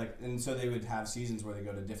 And they had like, and so they would have seasons where they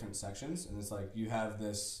go to different sections, and it's like you have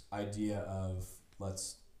this idea of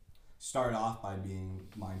let's start off by being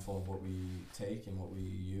mindful of what we take and what we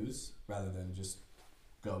use, rather than just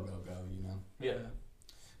go, you know. Yeah.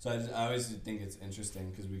 So I always think it's interesting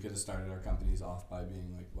because we could have started our companies off by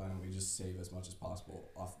being like, why don't we just save as much as possible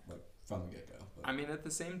off like from the get go? I mean, at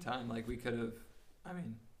the same time, like we could have. I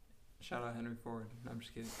mean, shout out Henry Ford. No, I'm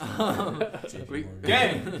just kidding.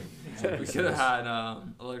 We could have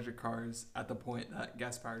had electric cars at the point that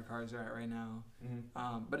gas powered cars are at right now.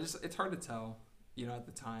 Mm-hmm. But it's hard to tell. You know, at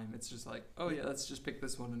the time, it's just like, oh yeah, let's just pick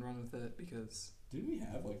this one and run with it because. Didn't we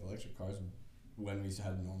have like electric cars when we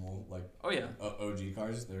had normal like Oh yeah. OG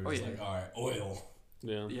cars? They were just like, all right, oil.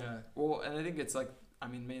 Yeah. Yeah. Well, and I think it's like, I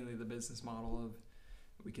mean, mainly the business model of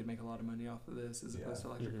we could make a lot of money off of this as opposed to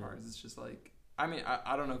electric Mhm. cars. It's just like, I mean,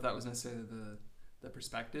 I don't know if that was necessarily the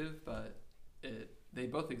perspective, but they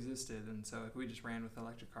both existed, and so if we just ran with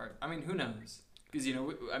electric cars, I mean, who knows? Because you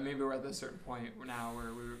know, maybe we're at this certain point now where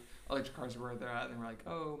electric cars are where they're at, and we're like,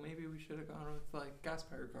 oh, maybe we should have gone with like gas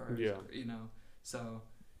powered cars. Yeah. Or, you know, so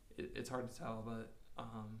it's hard to tell, but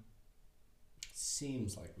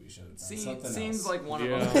Seems like we should have done something seems else. like one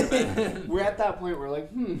Yeah. of them. Would've been. We're at that point where we're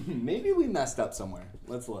like, maybe we messed up somewhere.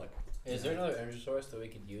 Let's look. Is there another energy source that we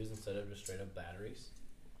could use instead of just straight up batteries?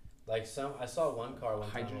 Like I saw one car one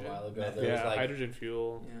time Hydrogen? a while ago. There Yeah, was like hydrogen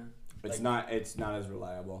fuel. Yeah. It's not as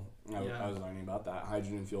reliable. I was learning about that.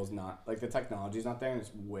 Hydrogen fuel's not, like the technology's not there, and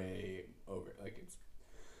it's way over. Like it's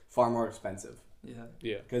far more expensive. Yeah.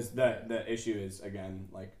 Yeah. Because the issue is, again,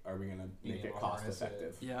 like, are we gonna make it cost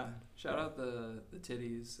effective? Yeah. Shout out the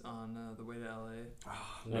titties on the way to LA.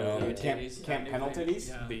 No, new Camp titties. Penal titties.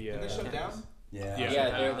 Yeah. The Did they shut down? Yeah. Yeah.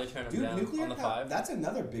 Yeah, they turned them Dude, down nuclear on the power, 5. that's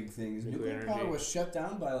another big thing. Is Nuclear nuclear power energy. was shut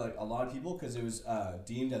down by like a lot of people because it was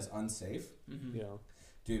deemed as unsafe. Mm-hmm. Yeah.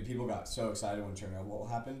 Dude, people got so excited when Chernobyl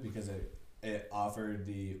happened because it offered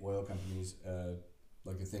the oil companies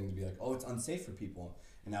like a thing to be like, oh, it's unsafe for people,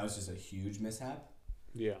 and that was just a huge mishap.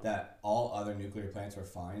 Yeah. That all other nuclear plants were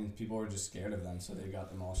fine, and people were just scared of them, so they got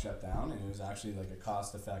them all shut down, and it was actually like a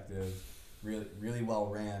cost-effective, really well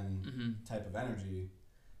ran Mm-hmm. type of energy,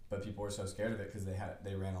 but people were so scared of it because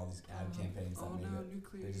they ran all these ad campaigns that made it.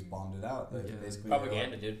 nuclear. They just bombed it out. Like, Yeah. basically,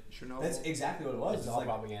 Propaganda, dude. Chernobyl. That's exactly what it was. It's It's all like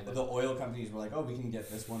propaganda. the oil companies were like, "Oh, we can get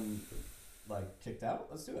this one like kicked out.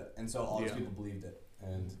 Let's do it." And so all these Yeah. people believed it,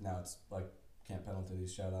 and now it's like Camp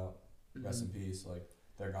Pendleton's shout out, rest in peace. Like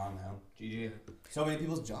they're gone now. GG. So many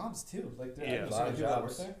people's jobs too. Like Yeah, there's a so lot many of people that work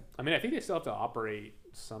jobs. there. I mean, I think they still have to operate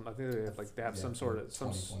some. I think they have like some sort of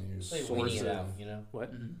 20 years. Like source weaning it of out, you know?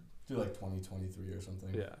 what? Mm-hmm. Do like 2023 or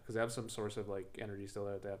something. Yeah, because they have some source of like energy still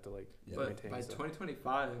that they have to like Yeah. But maintain. by so.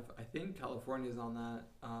 2025, I think California's on that,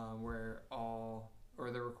 where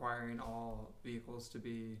they're requiring all vehicles to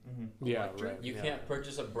be. Mm-hmm. Yeah, electric. right. You yeah. can't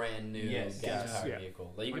purchase a brand new Yes. gas-powered Yeah.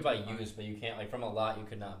 vehicle. Like you could buy 25. used, but you can't. Like from a lot, you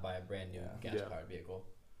could not buy a brand new Yeah. gas-powered vehicle.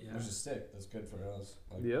 Yeah. Which is sick. That's good for us.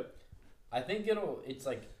 Like, Yep. I think it's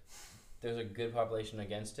like there's a good population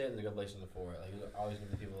against it and there's a good population for it. Like there's always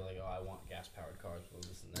gonna be people like, oh, I want gas-powered cars. Well,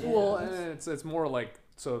 this and that. Yeah. Well, and it's more like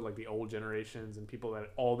like the old generations and people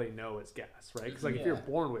that all they know is gas, right? Because like if you're Yeah.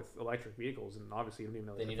 born with electric vehicles, and obviously you don't even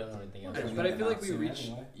know. Then you don't know anything else. Okay. But I feel like Not we soon reach,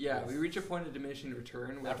 anyway. we reach a point of diminishing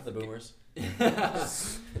return with After the boomers.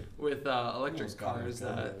 with electric Almost got it. cars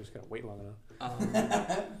Yeah, that we just gotta wait long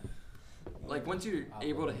enough. like once you're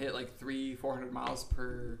able to hit like 300-400 miles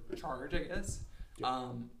per charge, I guess.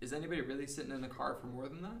 Is anybody really sitting in a car for more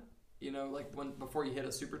than that? You know, like before you hit a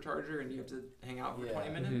supercharger and you have to hang out for 20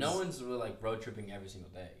 minutes. Mhm. No one's really like road tripping every single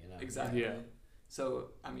day, you know. Exactly. Yeah. So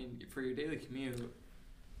I mean, for your daily commute,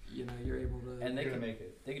 you know, you're able to. And they You're could gonna make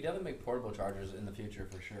it. They could definitely make portable chargers in the future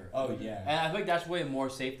for sure. Oh yeah. And I think that's way more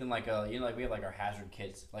safe than like like we have like our hazard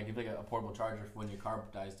kits. Like you have like a portable charger for when your car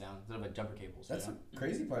dies down instead of like jumper cables. That's you the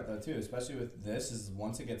crazy part though too, especially with this, is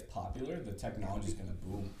once it gets popular, the technology's gonna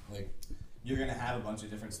boom. Like you're gonna have a bunch of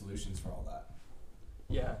different solutions for all that.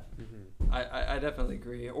 Yeah, Mm-hmm. I definitely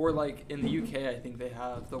agree. Or like in the UK, I think they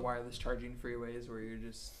have the wireless charging freeways where you're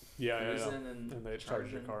just Yeah, cruising and they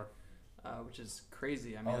charge your charging, car. which is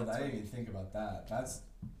crazy. I mean, I that's didn't like, even think about that. That's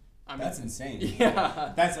I mean, That's insane.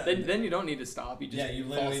 Yeah. That's then you don't need to stop. You just you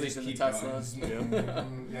fall literally asleep just in the keep Tesla.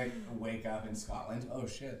 going. Like, wake up in Scotland. Oh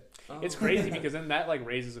shit. It's crazy because then that like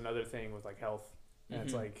raises another thing with like health, and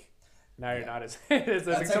it's Mhm. like now you're Yeah. not as there's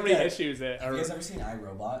like That's so like many that- issues that Have are. you guys ever seen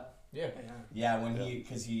iRobot? Yeah. Yeah, when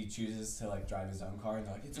because he chooses to like drive his own car and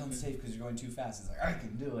they're like, it's unsafe because you're going too fast. It's like, I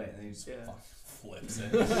can do it, and then he just Yeah. fucking flips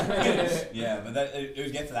it. Yeah, but that it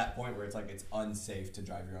would get to that point where it's like it's unsafe to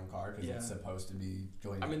drive your own car because it's Yeah. supposed to be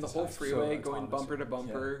going. I mean, at the this whole high freeway speed. going autonomous, bumper to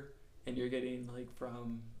bumper, and you're getting like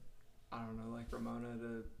from, I don't know, like Ramona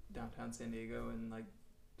to downtown San Diego in like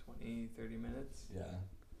 20, 30 minutes. Yeah.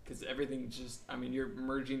 Because everything just, I mean, you're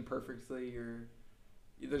merging perfectly.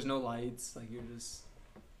 There's no lights. Like you're just,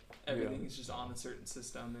 everything is just on a certain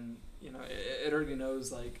system, and you know it already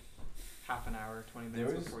knows like half an hour, 20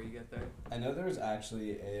 minutes before you get there. I know there was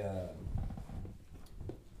actually a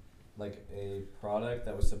like a product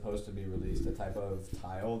that was supposed to be released, a type of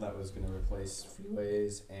tile that was going to replace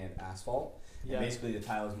freeways and asphalt. Yeah. And basically, the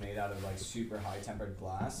tile was made out of like super high tempered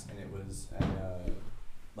glass, and it was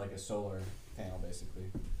like a solar panel, basically.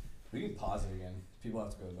 We can pause it again. People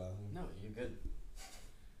have to go to the bathroom. No, you're good.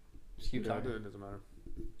 Just keep talking. It doesn't matter.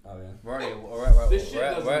 Oh yeah. We're already. This shit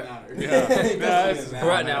doesn't matter. Yeah,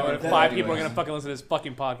 we're at now. But Five people are gonna fucking listen to this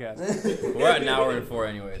fucking podcast. We're at an hour and 4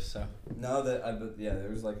 anyways. So. No, but there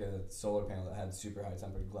was like a solar panel that had super high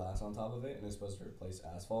tempered glass on top of it, and it's supposed to replace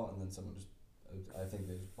asphalt. And then someone just, I think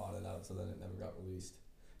they just bought it out, so then it never got released.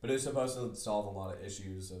 But it was supposed to solve a lot of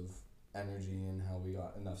issues of energy and how we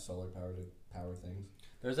got enough solar power to power things.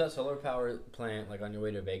 There's that solar power plant like on your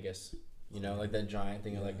way to Vegas. You know, like that giant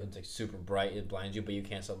thing. Like it's like super bright. It blinds you, but you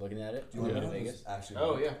can't stop looking at it. Do you want to to know Vegas? actually?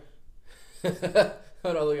 Oh yeah.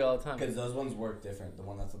 I don't look all the time. Because those ones work different. The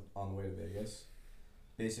one that's on the way to Vegas,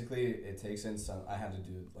 basically, it takes in some. I had to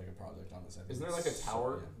do like a project on this. I think Isn't there like a it's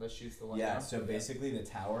tower yeah. that shoots the light? Yeah, out? so basically the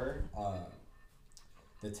tower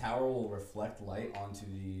will reflect light onto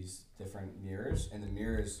these different mirrors, and the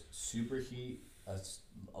mirrors superheat,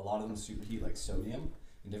 a lot of them superheat like sodium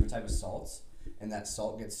and different type of salts, and that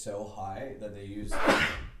salt gets so high that they use,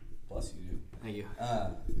 bless you dude. Thank you.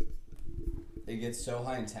 It gets so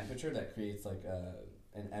high in temperature that creates like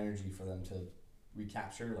an energy for them to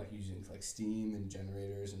recapture, like using like steam and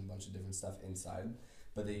generators and a bunch of different stuff inside,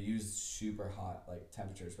 but they use super hot like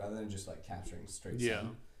temperatures rather than just like capturing straight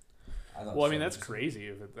sun. Well, I mean, that's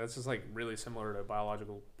crazy. That's just like really similar to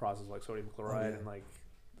biological process like sodium chloride, and like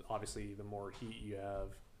obviously the more heat you have,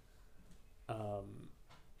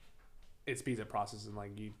 it speeds up processes, and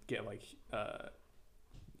like you get like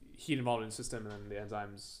heat involved in the system, and then the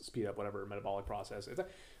enzymes speed up whatever metabolic process.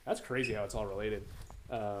 That's crazy how it's all related.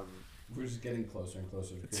 We're just getting closer and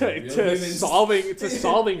closer to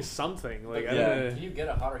solving something. Like I don't know. Can you get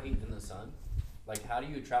a hotter heat than the sun? Like, how do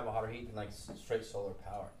you travel hotter heat than like straight solar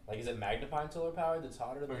power? Like, is it magnifying solar power that's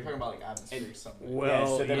hotter But than? you're talking about like atmospheric something.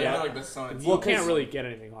 Well, so then yeah. Like the sun. You can't really get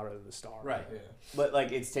anything hotter than the star. Right. Yeah. But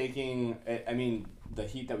like it's taking, I mean, the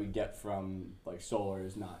heat that we get from like solar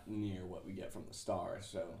is not near what we get from the stars.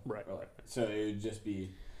 So Right. So it would just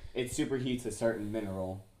be, it superheats a certain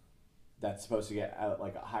mineral that's supposed to get out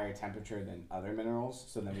like a higher temperature than other minerals.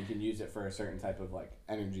 So then we can use it for a certain type of like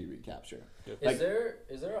energy recapture. Is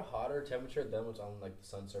there a hotter temperature than what's on like the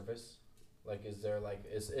sun's surface? Like, is there like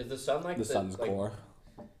is the sun like The sun's like, core.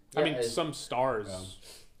 I mean, is some stars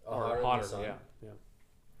are than hotter. the sun? Yeah.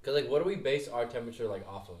 Cause like, what do we base our temperature like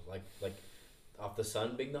off of? Like off the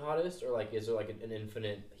sun being the hottest, or like is there like an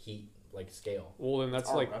infinite heat like scale? Well, then that's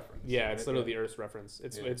Our like reference, yeah, right? it's literally the Earth's reference.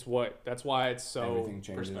 It's Yeah. it's what that's why it's so Everything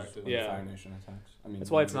changes perspective. when Yeah. the Fire Nation attacks. I mean,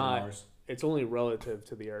 That's why it's when not- Mars- it's only relative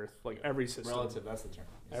to the Earth. Like every system. Relative, that's the term.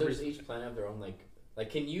 So Every- does each planet have their own like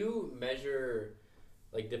can you measure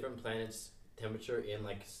like different planets' temperature in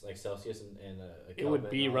like Celsius and It would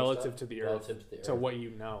Kelvin be and all that relative stuff? to the Earth. Relative to the Earth. To what you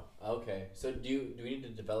know. Okay, so do we need to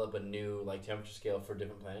develop a new like temperature scale for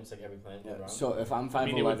different planets, like every planet Yeah, around? so if I'm I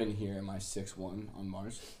mean, it would- 5'11" here, am I 6'1" on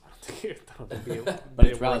Mars? but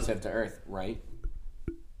It's relative to Earth, right?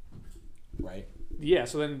 Right. Yeah,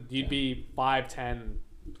 so then you'd Yeah. be 5'10"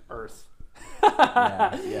 Earth.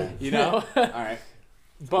 Yeah. You know? All right.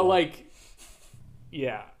 But like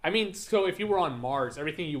yeah. I mean, so if you were on Mars,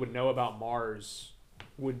 everything you would know about Mars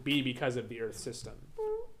would be because of the Earth system.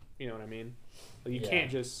 You know what I mean? Like you Yeah.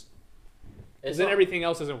 can't just It's because then not- everything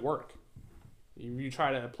else doesn't work. You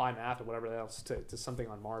try to apply math or whatever else to something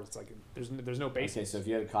on Mars. It's like there's no basis. Okay, so if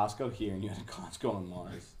you had a Costco here and you had a Costco on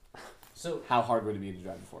Mars, So how hard would it be to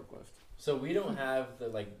drive a forklift? so we don't have the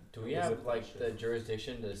like. Do we Is have it like pressure? the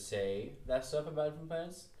jurisdiction to say that stuff about different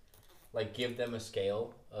planets? Like give them a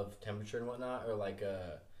scale of temperature and whatnot, or like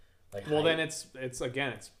Well, height? then it's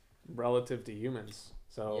again it's relative to humans.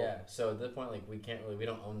 So Yeah. So at this point, like we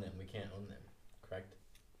don't own them. We can't own them. Correct.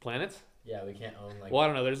 planets. Yeah, we can't own like. Well, I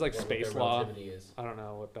don't know. There's like what space their law. relativity is. I don't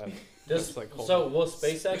know what that. Just like whole- so will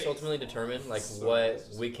SpaceX ultimately determine like what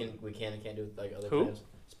we can and can't do with like other Who? planets?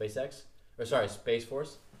 SpaceX or sorry, Space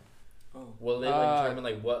Force. Oh. Will they like determine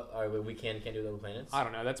like what we can and can't do with other planets? I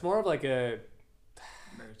don't know. That's more of like a.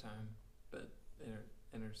 Maritime, but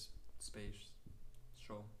inner space.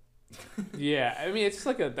 Sure. Yeah, I mean, it's just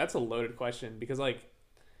like that's a loaded question because like.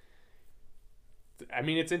 I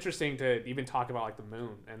mean, it's interesting to even talk about like the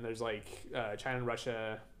moon, and there's like China and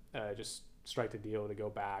Russia just strike a deal to go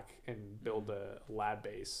back and build a lab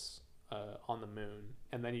base on the moon,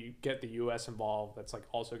 and then you get the U.S. involved. That's like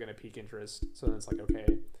also going to pique interest. So then it's like, okay,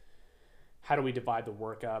 how do we divide the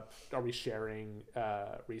work up? Are we sharing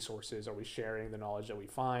resources? Are we sharing the knowledge that we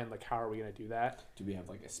find? Like, how are we going to do that? Do we have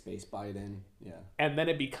like a space bite-in? Yeah. And then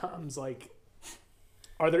it becomes like,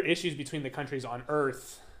 are there issues between the countries on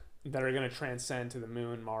Earth that are going to transcend to the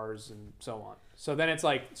moon, Mars, and so on? So then it's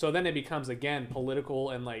like, so then it becomes again political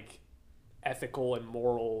and like ethical and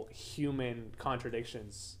moral human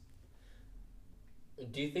contradictions.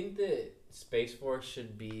 Do you think that Space Force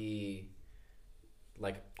should be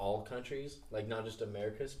like all countries, like not just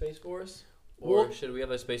America's Space Force, or Well- should we have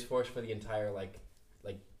a Space Force for the entire like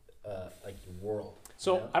world?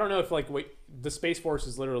 So you know? I don't know if like the Space Force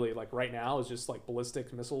is literally like right now is just like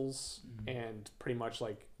ballistic missiles and pretty much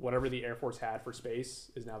like whatever the Air Force had for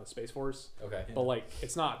space is now the Space Force. Okay. But like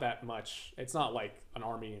it's not that much. It's not like an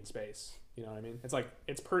army in space. You know what I mean? It's like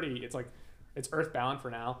it's earthbound for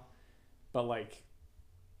now, but like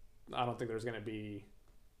I don't think there's gonna be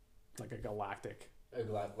like a galactic.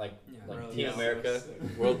 Like really Team not. America,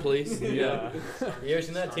 World Police. Yeah. You ever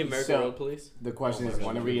seen that Team America, So- World Police? The question is,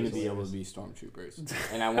 when are we going to be able to be stormtroopers?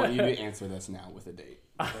 And I want you to answer this now with a date.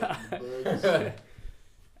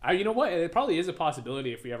 You know what? It probably is a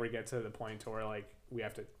possibility if we ever get to the point to where like we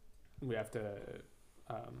have to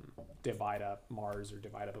divide up Mars or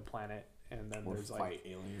divide up a planet, and then Or there's fight like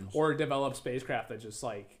aliens. or develop spacecraft that just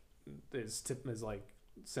like is like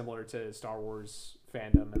similar to Star Wars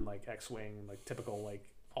fandom and like X-wing and like typical like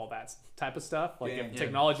all that type of stuff. Like if Yeah.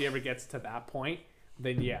 technology ever gets to that point,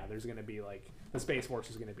 then yeah, there's gonna be like the Space Force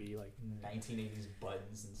is gonna be like 1980s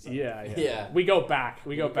buttons and stuff. yeah. We go back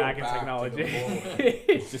in to technology. the old-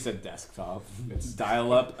 It's just a desktop. It's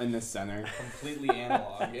dial up in the center. completely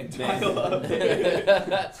analog and They, dial up.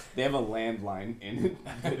 they have a landline in it.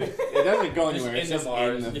 It doesn't go anywhere. It's Into just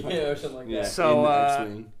Mars, in the or something like yeah, that. So, in the uh,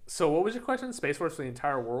 X-wing. So what was your question? Space Force for the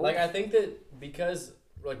entire world? Like I think that because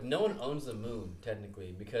like no one owns the moon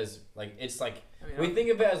technically because like it's like I mean, we think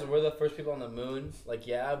of it as we're the first people on the moon, like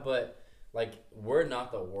yeah, but like we're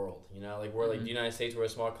not the world, you know. Like we're like the United States, we're a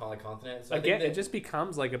small continent. So I Again, think that it just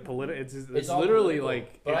becomes like a political. It's all literally political.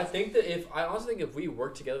 like. But I think that I honestly think if we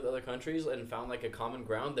worked together with other countries and found like a common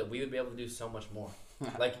ground, that we would be able to do so much more.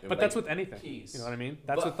 Like, But that's with anything. Peace. You know what I mean?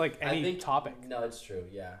 That's But with like I any think- topic. no, it's true.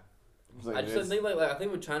 Yeah, It's like I just this- think like I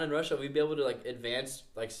think with China and Russia, we'd be able to like advance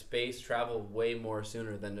like space travel way more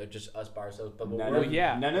sooner than just us by ourselves. But none we're of,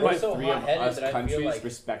 yeah. none of We're the so three of hot-headed us that I feel countries like-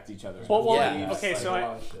 respect each other. Well, Yeah. okay, so Like a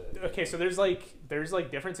lot of shit. okay, so there's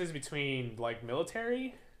like differences between like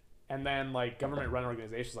military and then like government-run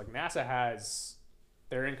organizations. Like NASA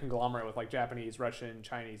they're in conglomerate with like Japanese, Russian,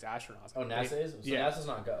 Chinese astronauts. Oh, NASA is? So yeah.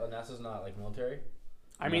 NASA's not like military?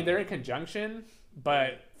 I mean, they're in conjunction,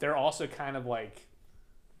 but they're also kind of like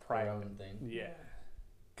Their private. own thing. Yeah.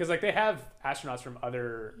 Because like they have astronauts from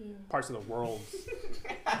other parts of the world.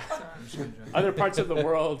 I'm just gonna jump. Other parts of the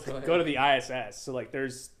world Go ahead. go to the ISS. So like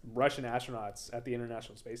there's Russian astronauts at the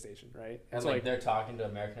International Space Station, right? And It's like they're talking to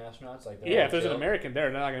American astronauts? Like they're yeah, all if there's an chill? American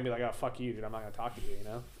there, they're not gonna be like, oh fuck you, dude, I'm not gonna talk to you, you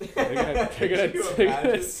know? They're gonna Could you they're imagine?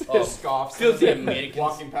 gonna Just Oh, scoffs. filthy and Americans.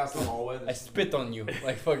 walking past the hallway. I spit on you.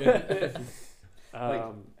 Like fucking. Like,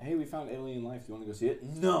 hey, we found alien life. Do you want to go see it?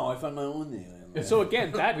 No, I found my own alien life. so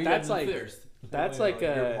again, that's like that's like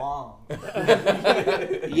your mom.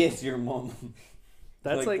 Yes, your mom.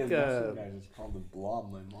 that's like the Russian guy just called the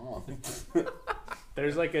blob my mom.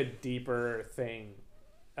 there's like a deeper thing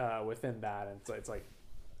within that, and it's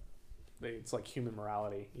like human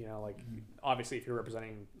morality, you know, like obviously if you're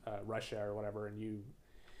representing Russia or whatever, and you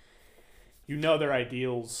know their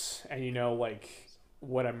ideals, and you know like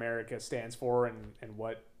what America stands for, and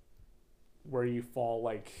where you fall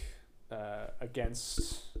like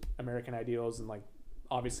against American ideals, and like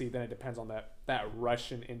obviously then it depends on that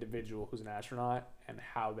Russian individual who's an astronaut and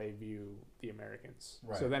how they view the Americans.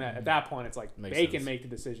 Right. So then at that point it's like Makes they sense. can make the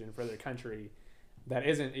decision for their country that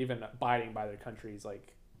isn't even abiding by their country's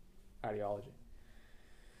like ideology.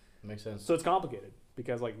 Makes sense. So it's complicated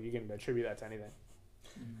because like you can attribute that to anything.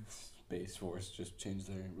 Space Force just changed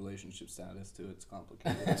their relationship status to it's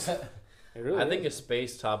complicated. It really I think a is.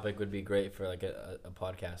 space topic would be great for like a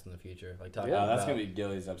podcast in the future. Like talking Yeah, about. that's gonna be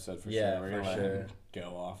Gilly's episode for Yeah, sure. We're for gonna let sure. him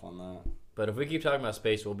go off on that. But if we keep talking about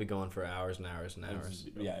space, we'll be going for hours and hours and hours.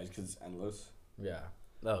 Yeah, because it's endless. Yeah.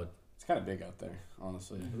 Oh, It's kind of big out there,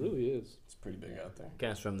 honestly. It really is. It's pretty big out there.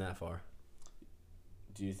 can't swim that far.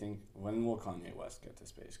 Do you think when will Kanye West get to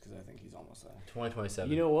space? Because I think he's almost there. 2027.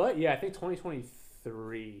 You know what? Yeah, I think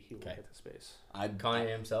 2023 he will Okay. get to space.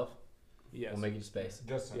 Kanye himself Yes. will make it to space.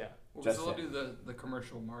 Just Yeah. We'll Just still say- do the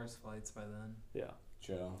commercial Mars flights by then. Yeah.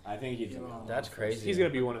 True. I think he's. Yeah. That's crazy. He's gonna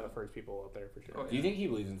be one of the first people up there for sure. Oh, Do you think he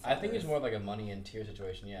believes in? I flat think it's Earth? more like a money and tier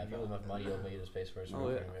situation. Yeah, if you have enough money, you'll make it to space first. Oh,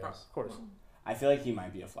 yeah. Anyways. Of course. I feel like he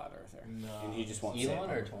might be a flat earther, No. and he just won't say it Elon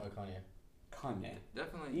or publicly. Kanye? Kanye.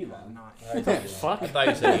 Definitely Elon. not. I thought you- Fuck. I thought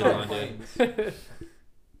you said Elon, dude.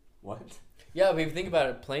 What? Yeah, but if you think about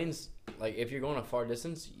it, planes, like if you're going a far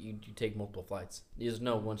distance, you take multiple flights. There's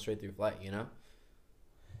no one straight through flight, you know?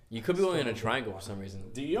 You could be going in a triangle for some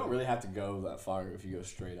reason. You don't really have to go that far if you go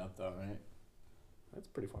straight up, though, right? That's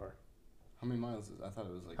pretty far. How many miles is? I thought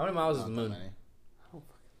it was like. How many miles is not the that moon? many.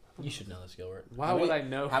 You should know this, Gilbert. Why How would many- I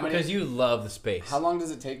know? how many- Because you love the space. How long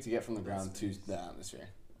does it take to get from the ground to the atmosphere,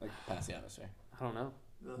 like past the atmosphere? I don't know.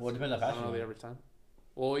 Well, it depends how I fast don't you know the go. average time.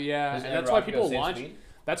 Well, yeah, Does and every that's why rocket go people same launch. speed?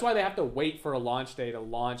 That's why they have to wait for a launch day to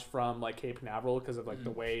launch from like Cape Canaveral because of like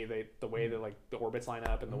the way that like the orbits line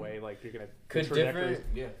up and the way like you're gonna. Could the trajectories.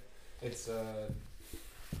 different Yeah. It's Oh,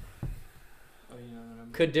 you know what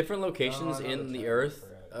I'm could different locations No, I know in the the term Earth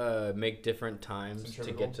for it. make different times to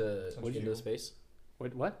Centrifugal? get to into Centrifugal. space?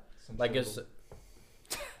 Wait, what? Like it's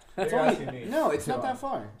That's You're only. asking me. No, it's not that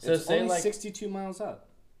far. So it's say, only like- 62 miles up.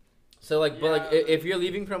 so like, but like Yeah. if you're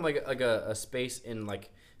leaving from like a space in like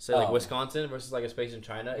say like Oh. Wisconsin versus like a space in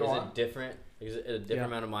China, Go is on. it different? Is it a different Yeah.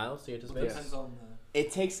 amount of miles to get to Well, space? Yes. depends on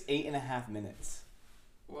It takes 8.5 minutes.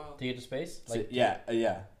 well. To get to space? So, Like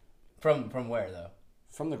yeah. from where though?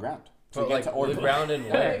 From the ground to But, get like to orbit. the ground in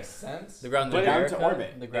That where? makes sense. The ground in But down to America?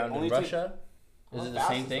 orbit. The ground It in only takes- Russia? Is How it the fast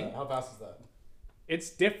same is thing? that? How fast is that? It's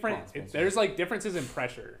different. Come on, Spencer. There's like differences in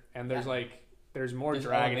pressure, and there's more There's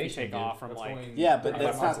drag if you elevation, take dude. off from That's like. going Yeah, but 35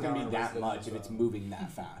 that's miles not an going to hour be that versus much if it's moving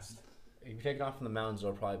that fast. If you're taking off from the mountains,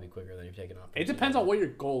 it'll probably be quicker than if you're taking off. from It sea depends level. on what your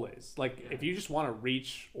goal is. Like, if you just want to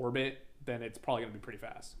reach orbit, then it's probably gonna be pretty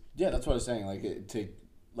fast. Yeah, that's what I was saying.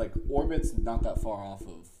 Like orbit's not that far off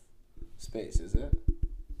of space, is it?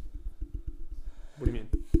 What do you mean?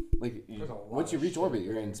 Like There's a lot once you of reach shit. orbit,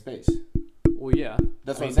 you're in space. Well, yeah.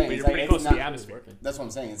 That's I what mean, I'm saying. but It's you're like pretty it's close to not. the atmosphere. That's what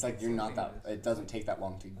I'm saying. It's like you're not that. It doesn't take that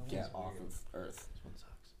long to get off of Earth. This one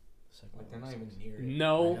sucks. The second Like they're one not even sucks. near it.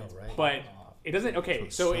 No, I know, right? but Off. it doesn't. Okay,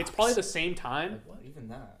 This so one it's probably the sucks. same time. Like, what? Even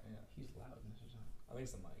that, yeah. He's loud. This is I think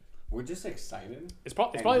it's the mic. We're just excited. It's And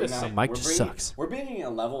probably we're the not- same. mic we're just bringing- sucks. We're bringing a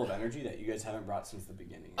level of energy that you guys haven't brought since the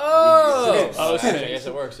beginning. Oh, Since- Oh, okay. since- Yes,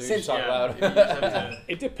 it works. So you since- just talk Yeah, loud. you just have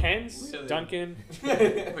It depends, Really? Duncan,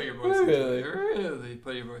 to put your voice into Really? it. Really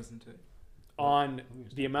put your voice into it. on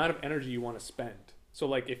the amount of energy you want to spend. So,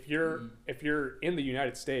 like, if you're in the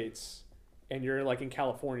United States and you're like in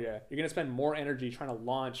California, you're gonna spend more energy trying to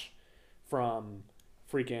launch from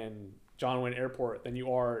freaking John Wayne Airport than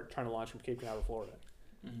you are trying to launch from Cape Canaveral, Florida.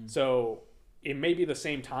 Mm-hmm. So it may be the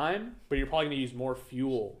same time, but you're probably gonna use more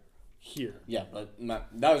fuel here. Yeah, but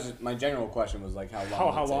that was my general question was like how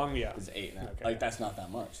long? How it's long? Yeah. Is 8.5. Okay. Like that's not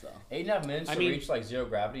that much though. 8.5 minutes I to mean- reach like zero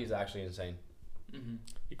gravity is actually insane. Mm-hmm.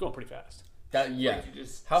 You're going pretty fast. That yeah. Like you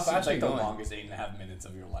just How Seems fast are like you the going? longest 8.5 minutes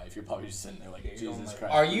of your life. You're probably just sitting there like Yeah, you're going Jesus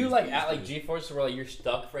like- Christ. Are you like please, at like please. G-force where like you're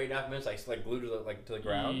stuck for 8.5 minutes, like glued to the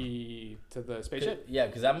ground? To the spaceship. Yeah,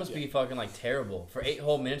 because that must be fucking like terrible for 8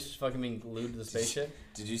 whole minutes just fucking being glued to the spaceship.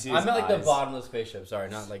 Did you see? I His meant like the eyes? bottom of the spaceship. Sorry,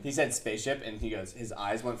 not like. He said spaceship, and he goes. His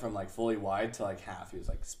eyes went from like fully wide to like half. He was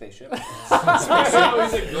like spaceship. You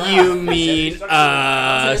mean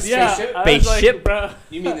Yeah, Spaceship? I was like, Spaceship? bro.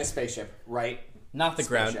 You mean the spaceship, right? not the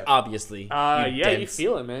ground, Spaceship. obviously. Yeah, you dense.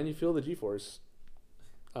 feel it, man. You feel the G-force.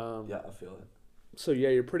 I feel it. So yeah,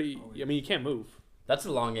 you're pretty. I mean, you can't move. That's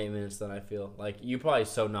a long 8 minutes. Then I feel like you're probably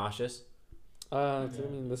so nauseous. I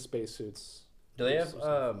mean, the spacesuits. Do they have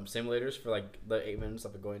simulators for like the 8 minutes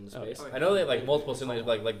of going into Oh, space? yeah. I know they have like multiple simulators,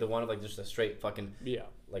 but like the one of like just a straight fucking Yeah.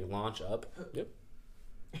 like launch up. Yep.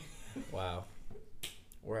 Wow.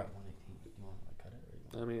 We're at 118. You want to like cut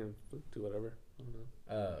it? Or I mean, do whatever. I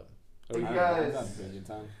don't know. you You I guys- had a pretty good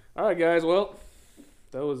time. All right, guys. Well,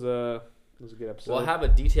 that was a good episode. We'll have a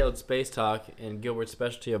detailed space talk and Gilbert's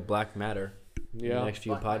specialty of black matter in the yeah. next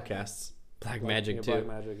few Black podcasts. Black magic yeah, too. Black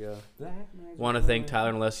magic. Yeah. Want to thank Tyler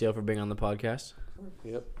and Alessio for being on the podcast.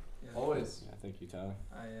 Yep. Yeah, Always. Yeah, thank you, Tyler.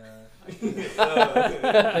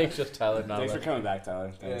 Thanks, just Tyler. Not Thanks for like- coming back,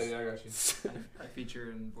 Tyler. Yeah, Thanks. I got you. I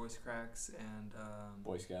feature in Voice Cracks and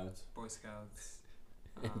Boy Scouts. Boy Scouts.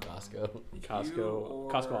 In Costco. If you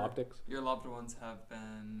Costco or Optics. Your loved ones have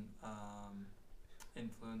been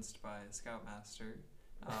influenced by a Scoutmaster.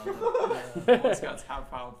 The Boy Scouts have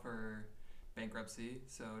filed for bankruptcy,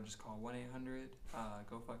 so just call 1-800.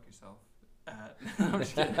 Go fuck yourself. I'm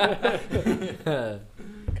just kidding.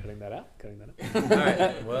 Cutting that out. All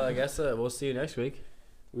right. Well, I guess we'll see you next week.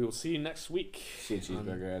 We will see you next week. See a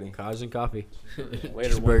cheeseburger, Eddie. Cars and coffee.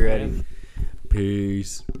 Later, Cheeseburger one Eddie.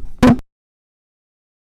 Peace.